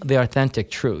telling the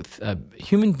authentic truth.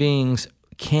 Human beings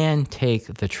can take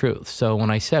the truth. So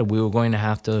when I said we were going to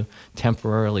have to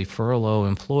temporarily furlough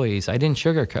employees, I didn't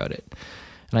sugarcoat it.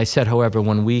 And I said, however,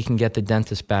 when we can get the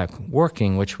dentist back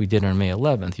working, which we did on May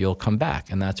 11th, you'll come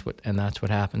back, and that's what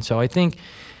happened. So I think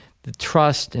the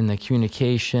trust and the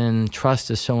communication, trust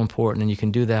is so important, and you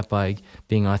can do that by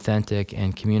being authentic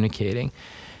and communicating.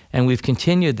 And we've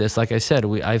continued this. Like I said,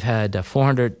 I've had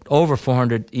over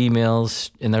 400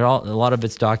 emails, and a lot of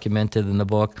it's documented in the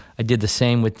book. I did the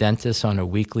same with dentists on a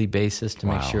weekly basis to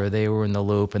make sure they were in the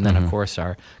loop, and then of course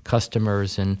our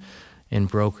customers and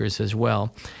brokers as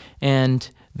well. And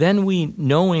then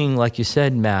knowing, like you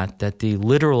said, Matt, that the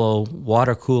literal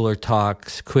water cooler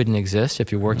talks couldn't exist if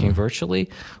you're working virtually,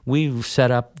 we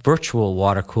set up virtual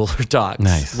water cooler talks.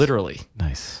 Nice. Literally.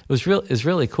 Nice. It was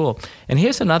really cool. And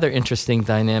here's another interesting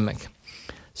dynamic.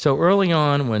 So early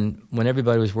on, when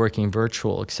everybody was working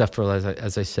virtual, except for,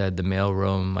 as I said, the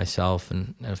mailroom, myself,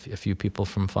 and a few people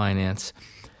from finance,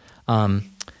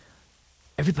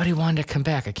 everybody wanted to come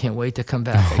back. I can't wait to come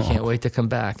back. I can't wait to come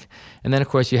back. And then, of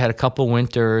course, you had a couple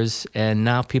winters, and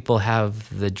now people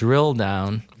have the drill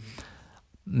down.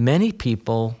 Many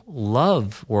people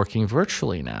love working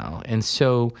virtually now, and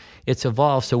so it's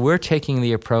evolved. So we're taking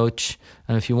the approach,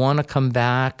 and if you want to come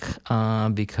back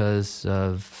because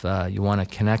of you want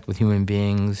to connect with human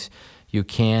beings, you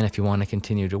can. If you want to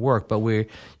continue to work, but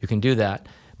you can do that.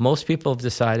 Most people have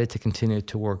decided to continue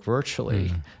to work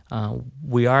virtually.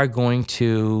 We are going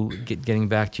to, getting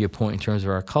back to your point in terms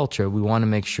of our culture, we want to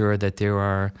make sure that there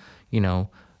are,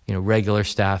 regular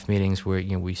staff meetings where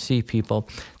we see people.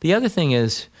 The other thing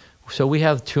is, so we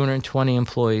have 220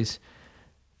 employees.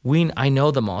 I know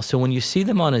them all. So when you see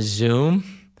them on a Zoom,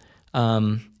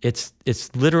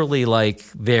 it's literally like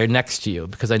they're next to you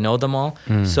because I know them all.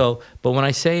 So, but when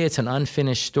I say it's an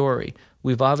unfinished story,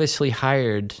 we've obviously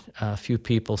hired a few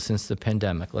people since the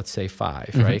pandemic, let's say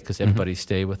 5, right? Because everybody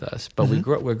stayed with us, but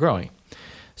we're growing.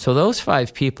 So those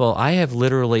 5 people, I have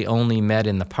literally only met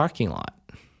in the parking lot.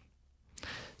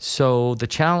 So the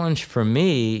challenge for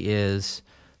me is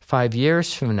 5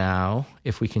 years from now,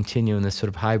 if we continue in this sort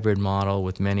of hybrid model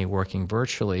with many working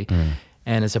virtually,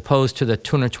 and as opposed to the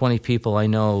 220 people I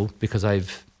know because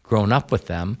I've grown up with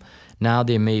them, now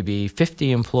there may be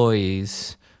 50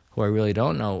 employees who I really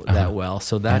don't know that well.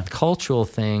 So that cultural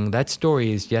thing, that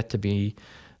story is yet to be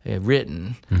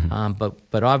written.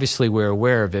 But obviously we're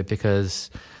aware of it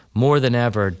because more than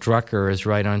ever, Drucker is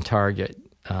right on target.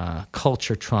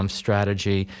 Culture trumps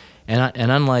strategy. And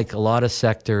unlike a lot of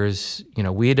sectors,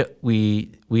 we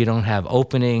don't have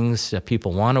openings.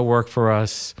 People want to work for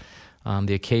us.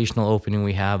 The occasional opening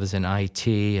we have is in IT,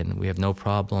 and we have no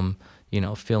problem,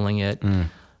 filling it.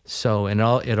 So, and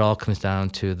it all comes down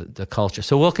to the culture.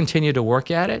 So we'll continue to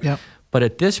work at it. Yep. But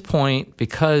at this point,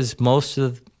 because most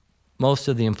of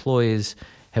the employees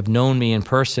have known me in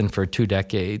person for 2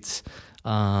 decades,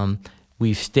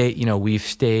 we've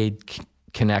stayed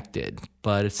connected.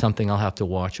 But it's something I'll have to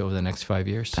watch over the next 5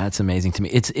 years. That's amazing to me.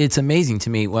 It's amazing to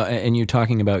me. Well, and you're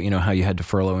talking about how you had to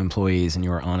furlough employees and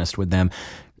you were honest with them,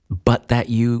 but that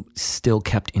you still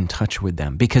kept in touch with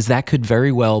them, because that could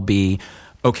very well be,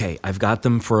 okay, I've got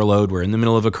them furloughed. We're in the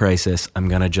middle of a crisis. I'm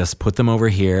going to just put them over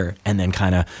here and then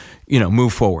kind of,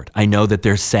 move forward. I know that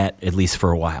they're set at least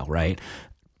for a while, right?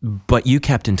 But you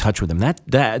kept in touch with them.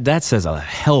 That says a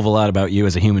hell of a lot about you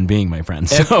as a human being, my friend.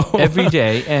 So every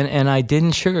day, and I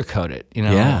didn't sugarcoat it.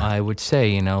 I would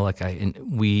say,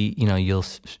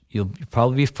 you'll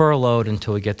probably be furloughed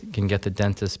until we can get the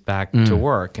dentist back to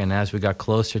work. And as we got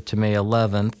closer to May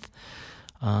 11th,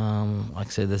 like I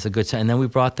said, there's a good sign. And then we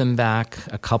brought them back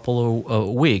a couple of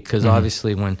a week because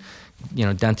obviously when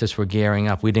dentists were gearing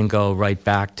up, we didn't go right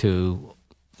back to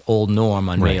old norm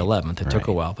on May 11th. It took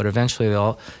a while, but eventually they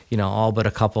all but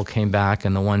a couple came back,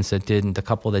 and the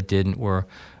couple that didn't were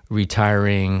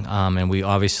retiring, and we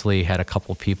obviously had a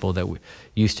couple people that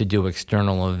used to do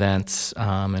external events,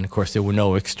 and of course there were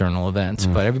no external events,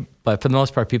 but for the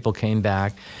most part people came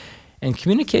back, and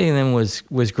communicating them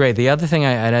was great. The other thing,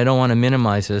 I don't want to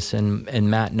minimize this, and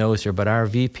Matt knows her, but our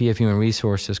VP of Human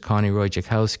Resources, Connie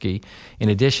Roy-Jakowski, in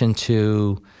addition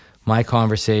to my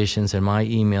conversations and my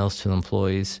emails to the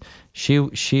employees,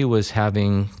 she was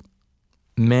having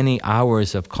many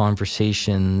hours of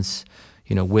conversations,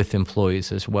 with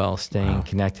employees as well, staying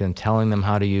connected and telling them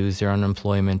how to use their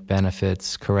unemployment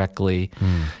benefits correctly,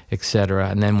 et cetera.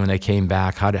 And then when they came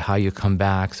back, how you come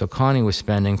back. So Connie was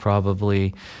spending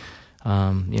probably,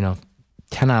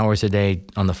 10 hours a day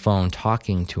on the phone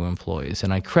talking to employees.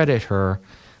 And I credit her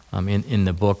in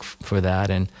the book for that.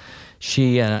 And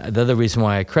she, the other reason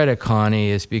why I credit Connie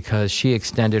is because she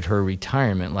extended her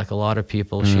retirement. Like a lot of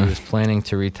people, she was planning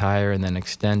to retire and then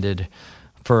extended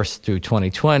first through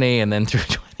 2020 and then through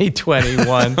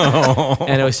 2021.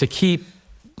 And it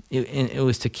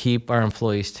was to keep our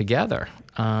employees together.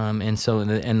 And so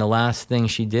the last thing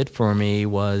she did for me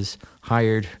was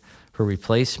hired her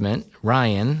replacement,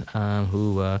 Ryan,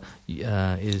 who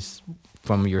is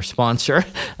from your sponsor,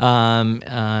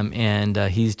 and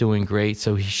he's doing great.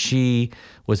 So she's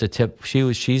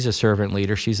a servant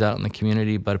leader. She's out in the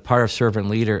community, but a part of servant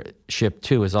leadership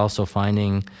too is also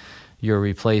finding your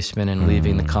replacement and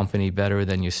leaving the company better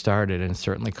than you started. And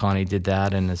certainly Connie did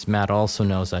that. And as Matt also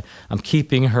knows, I'm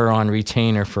keeping her on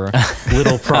retainer for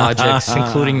little projects,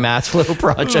 including Matt's little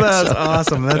projects. That's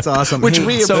awesome. That's awesome. Which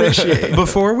we appreciate.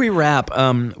 Before we wrap,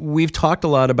 we've talked a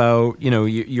lot about,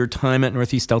 your time at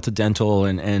Northeast Delta Dental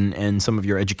and some of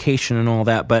your education and all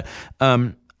that. But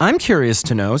I'm curious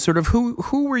to know sort of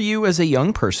who were you as a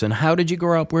young person? How did you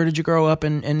grow up? Where did you grow up?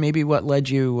 And maybe what led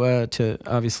you to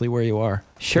obviously where you are?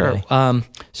 Sure.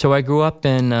 So I grew up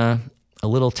in a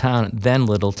little town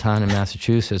in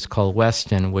Massachusetts called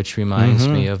Weston, which reminds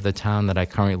me of the town that I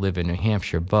currently live in, New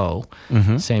Hampshire, Bow.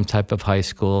 Same type of high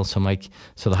school. So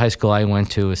the high school I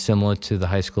went to is similar to the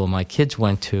high school my kids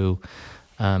went to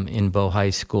in Bow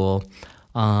High School.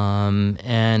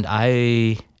 And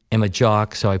I am a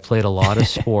jock, so I played a lot of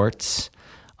sports,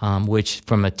 which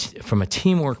from a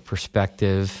teamwork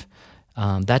perspective,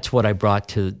 that's what I brought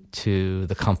to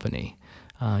the company.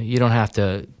 You don't have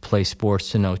to play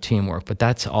sports to know teamwork, but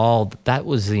that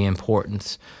was the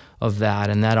importance of that.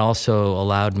 And that also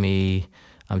allowed me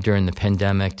during the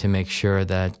pandemic to make sure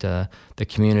that the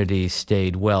community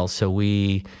stayed well. So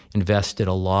we invested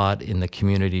a lot in the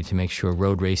community to make sure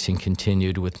road racing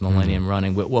continued with Millennium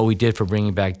Running. What we did for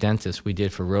bringing back dentists, we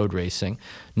did for road racing.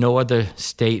 No other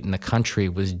state in the country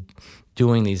was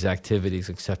doing these activities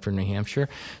except for New Hampshire.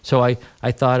 So I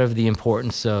thought of the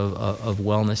importance of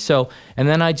wellness. So, and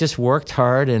then I just worked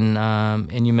hard,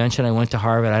 and you mentioned I went to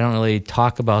Harvard. I don't really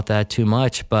talk about that too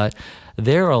much, but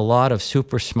there are a lot of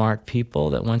super smart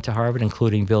people that went to Harvard,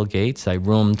 including Bill Gates. I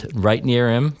roomed right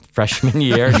near him freshman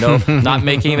year. No, not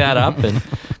making that up. And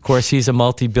of course, he's a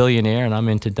multi-billionaire, and I'm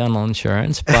into dental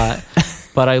insurance.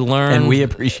 But I learned, and we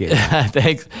appreciate it.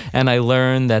 Thanks. And I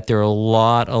learned that there are a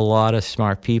lot of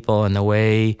smart people, and the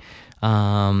way.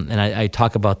 And I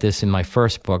talk about this in my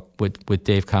first book with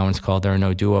Dave Cowens called "There Are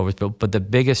No Do-Overs." But the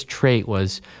biggest trait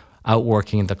was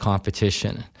outworking the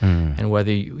competition, and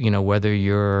whether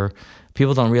you're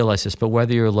people don't realize this, but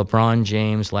whether you're LeBron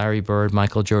James, Larry Bird,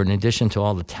 Michael Jordan, in addition to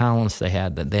all the talents they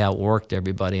had, that they outworked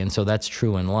everybody. And so that's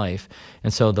true in life.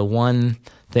 And so the one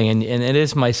thing, and it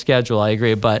is my schedule, I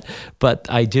agree, but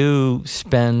I do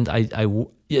spend,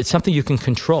 it's something you can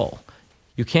control.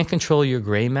 You can't control your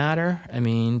gray matter,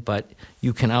 but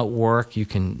you can outwork, you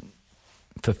can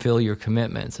fulfill your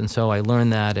commitments. And so I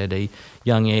learned that at a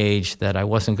young age, that I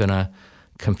wasn't going to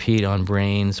compete on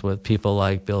brains with people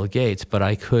like Bill Gates, but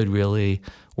I could really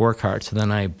work hard. So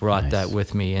then I brought that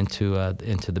with me into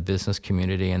the business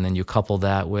community, and then you couple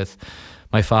that with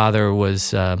my father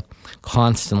was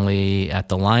constantly at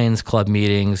the Lions Club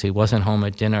meetings. He wasn't home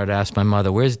at dinner. I'd ask my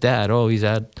mother, "Where's Dad?" "Oh, he's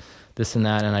at this and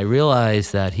that." And I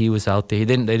realized that he was out there.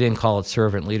 They didn't call it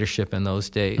servant leadership in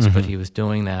those days, but he was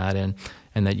doing that, and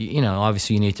that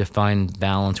obviously you need to find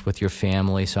balance with your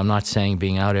family. So I'm not saying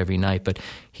being out every night, but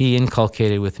he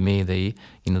inculcated with me the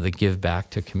give back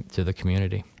to the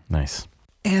community. Nice.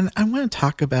 And I want to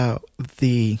talk about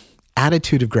the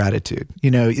attitude of gratitude.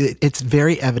 It's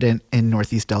very evident in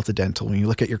Northeast Delta Dental. When you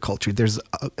look at your culture,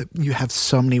 you have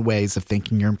so many ways of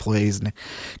thanking your employees and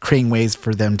creating ways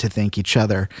for them to thank each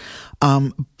other.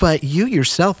 But you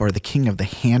yourself are the king of the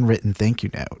handwritten thank you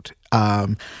note.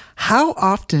 How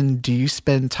often do you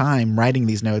spend time writing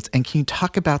these notes? And can you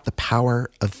talk about the power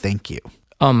of thank you?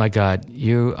 Oh my God,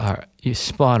 you're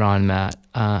spot on, Matt.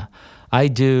 I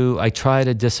try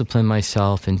to discipline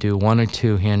myself and do 1 or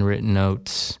 2 handwritten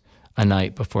notes a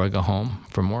night before I go home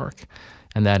from work.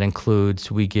 And that includes,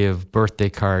 we give birthday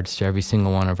cards to every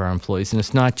single one of our employees. And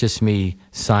it's not just me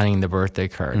signing the birthday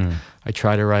card. I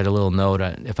try to write a little note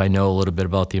if I know a little bit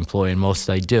about the employee, and most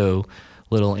I do,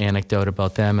 little anecdote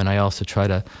about them. And I also try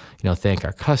to, thank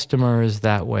our customers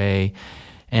that way.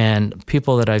 And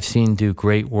people that I've seen do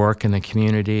great work in the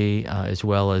community, as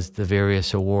well as the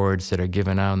various awards that are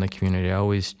given out in the community. I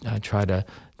always try to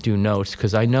do notes,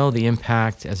 because I know the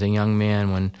impact as a young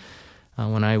man when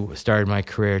I started my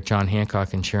career at John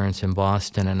Hancock Insurance in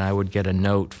Boston, and I would get a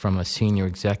note from a senior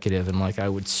executive, and I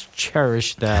would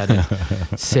cherish that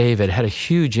and save it. It had a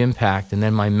huge impact. And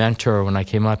then my mentor, when I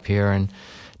came up here in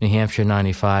New Hampshire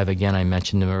 95, again, I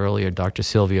mentioned him earlier, Dr.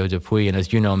 Silvio Dupuy. And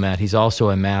as you know, Matt, he's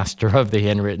also a master of the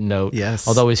handwritten note. Yes.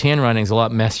 Although his handwriting's a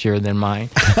lot messier than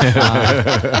mine.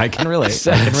 I can relate.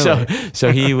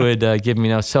 So he would give me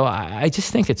notes. So I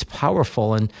just think it's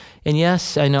powerful. And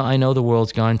yes, I know the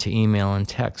world's gone to email and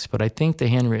text, but I think the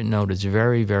handwritten note is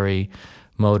very, very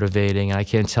motivating. And I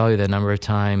can't tell you the number of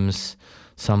times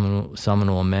someone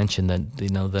will mention that,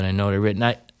 that I know they're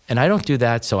written. And I don't do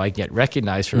that so I get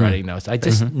recognized for writing notes. I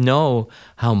just know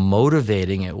how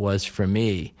motivating it was for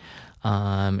me.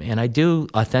 And I do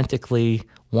authentically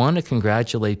want to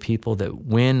congratulate people that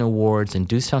win awards and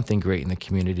do something great in the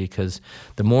community, because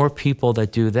the more people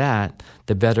that do that,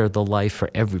 the better the life for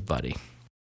everybody.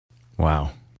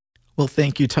 Wow. Well,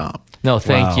 thank you, Tom. No,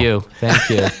 thank you. Thank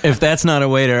you. If that's not a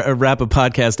way to wrap a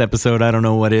podcast episode, I don't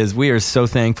know what is. We are so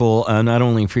thankful, not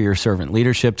only for your servant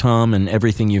leadership, Tom, and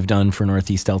everything you've done for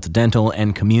Northeast Delta Dental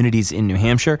and communities in New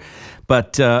Hampshire,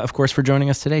 but of course for joining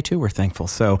us today too. We're thankful.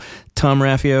 So Tom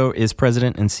Raffio is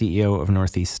president and CEO of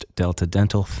Northeast Delta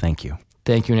Dental. Thank you.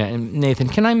 Thank you, Nathan.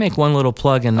 Can I make one little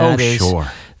plug? And that is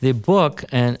sure. The book,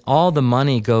 and all the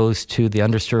money goes to the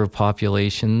underserved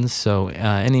populations. So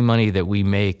any money that we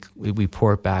make, we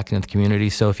pour it back into the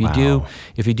community. So if you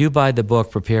do buy the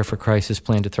book, Prepare for Crisis,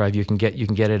 Plan to Thrive, you can get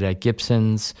it at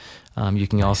Gibson's. You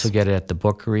can also get it at the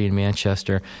Bookery in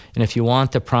Manchester. And if you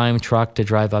want the prime truck to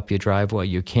drive up your driveway,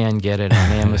 you can get it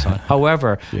on Amazon.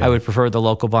 However, I would prefer the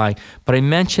local buying. But I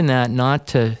mention that not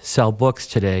to sell books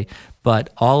today,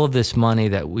 but all of this money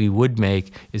that we would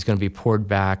make is going to be poured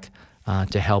back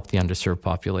to help the underserved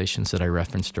populations that I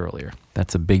referenced earlier.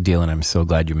 That's a big deal, and I'm so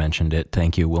glad you mentioned it.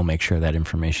 Thank you. We'll make sure that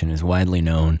information is widely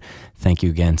known. Thank you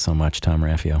again so much, Tom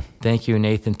Raffio. Thank you,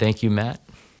 Nathan. Thank you, Matt.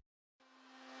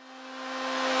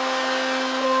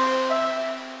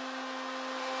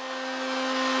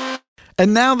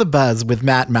 And now the buzz with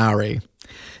Matt Mowry.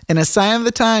 In a sign of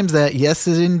the times that, yes,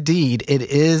 indeed, it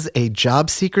is a job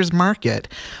seeker's market,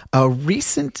 a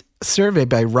recent survey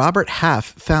by Robert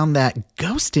Half found that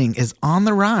ghosting is on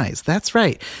the rise. That's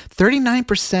right.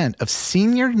 39% of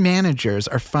senior managers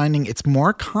are finding it's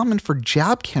more common for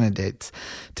job candidates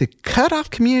to cut off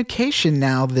communication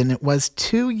now than it was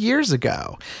 2 years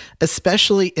ago,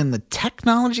 especially in the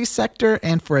technology sector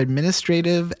and for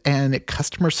administrative and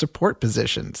customer support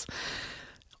positions.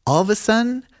 All of a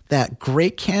sudden, that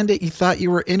great candidate you thought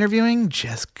you were interviewing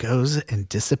just goes and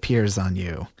disappears on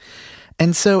you.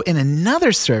 And so in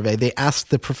another survey, they asked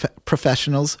the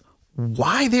professionals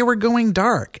why they were going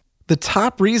dark. The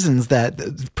top reasons that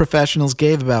the professionals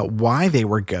gave about why they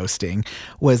were ghosting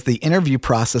was the interview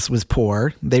process was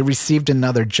poor, they received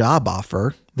another job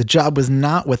offer, the job was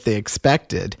not what they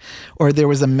expected, or there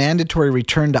was a mandatory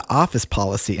return to office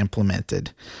policy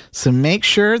implemented. So make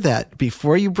sure that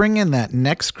before you bring in that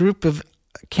next group of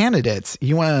candidates,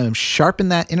 you want to sharpen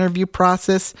that interview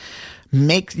process,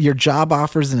 make your job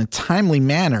offers in a timely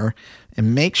manner,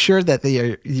 and make sure that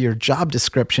your job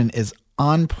description is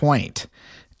on point.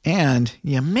 And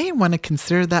you may want to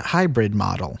consider that hybrid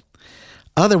model.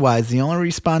 Otherwise, the only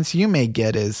response you may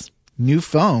get is, new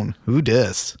phone, who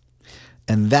dis?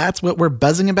 And that's what we're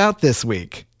buzzing about this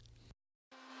week.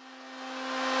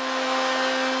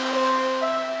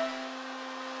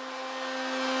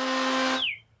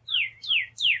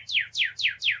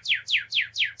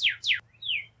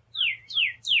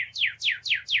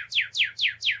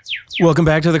 Welcome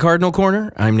back to the Cardinal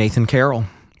Corner. I'm Nathan Carroll.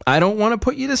 I don't want to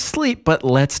put you to sleep, but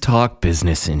let's talk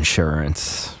business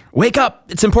insurance. Wake up!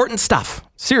 It's important stuff.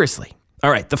 Seriously. All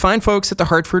right, the fine folks at the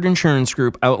Hartford Insurance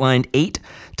Group outlined 8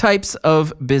 types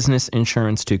of business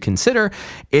insurance to consider.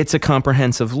 It's a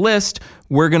comprehensive list.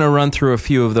 We're going to run through a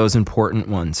few of those important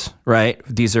ones, right?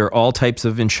 These are all types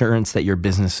of insurance that your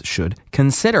business should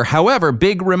consider. However,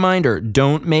 big reminder,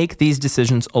 don't make these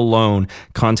decisions alone.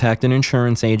 Contact an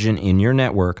insurance agent in your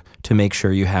network to make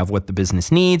sure you have what the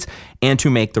business needs and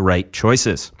to make the right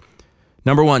choices.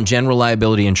 Number one, general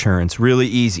liability insurance. Really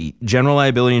easy. General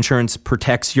liability insurance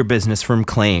protects your business from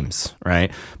claims,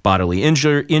 right? Bodily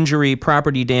injury,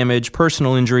 property damage,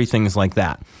 personal injury, things like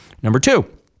that. Number two,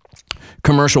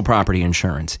 commercial property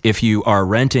insurance. If you are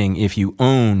renting, if you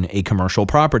own a commercial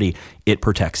property, it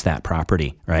protects that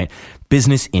property, right?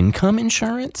 Business income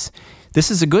insurance.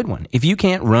 This is a good one. If you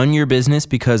can't run your business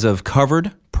because of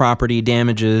covered property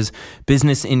damages,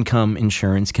 business income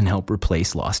insurance can help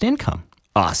replace lost income.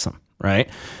 Awesome.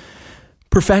 Right?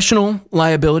 Professional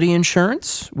liability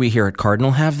insurance. We here at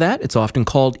Cardinal have that. It's often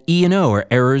called E&O, or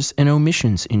errors and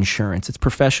omissions insurance. It's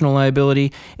professional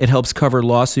liability. It helps cover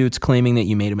lawsuits claiming that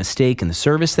you made a mistake in the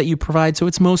service that you provide. So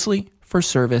it's mostly for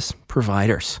service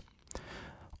providers.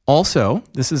 Also,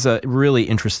 this is a really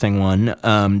interesting one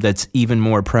that's even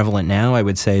more prevalent now, I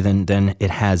would say, than it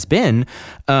has been.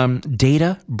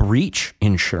 Data breach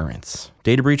insurance.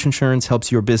 Data breach insurance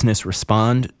helps your business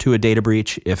respond to a data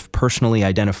breach if personally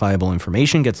identifiable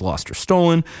information gets lost or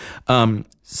stolen.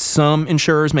 Some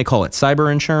insurers may call it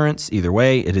cyber insurance. Either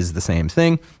way, it is the same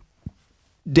thing.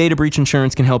 Data breach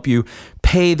insurance can help you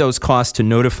pay those costs to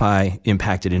notify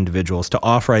impacted individuals, to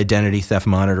offer identity theft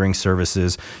monitoring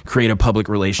services, create a public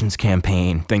relations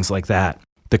campaign, things like that.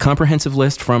 The comprehensive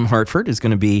list from Hartford is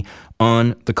going to be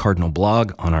on the Cardinal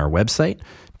blog on our website.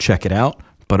 Check it out.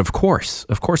 But of course,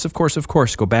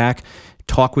 go back,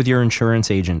 talk with your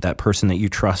insurance agent, that person that you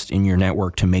trust in your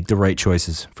network, to make the right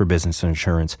choices for business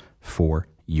insurance for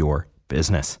your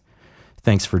business.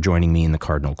 Thanks for joining me in the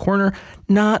Cardinal Corner,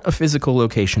 not a physical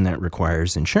location that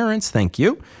requires insurance. Thank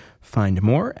you. Find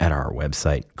more at our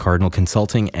website, Cardinal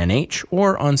Consulting NH,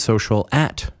 or on social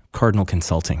at Cardinal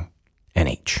Consulting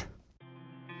NH.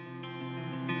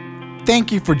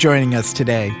 Thank you for joining us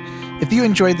today. If you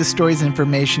enjoyed the stories and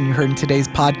information you heard in today's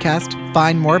podcast,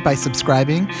 find more by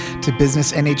subscribing to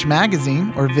Business NH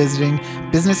Magazine or visiting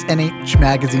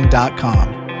businessnhmagazine.com.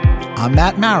 I'm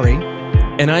Matt Mowry.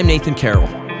 And I'm Nathan Carroll.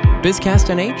 BizCast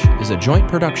NH is a joint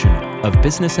production of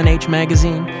Business NH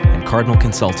Magazine and Cardinal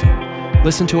Consulting.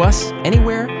 Listen to us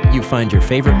anywhere you find your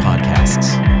favorite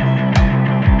podcasts.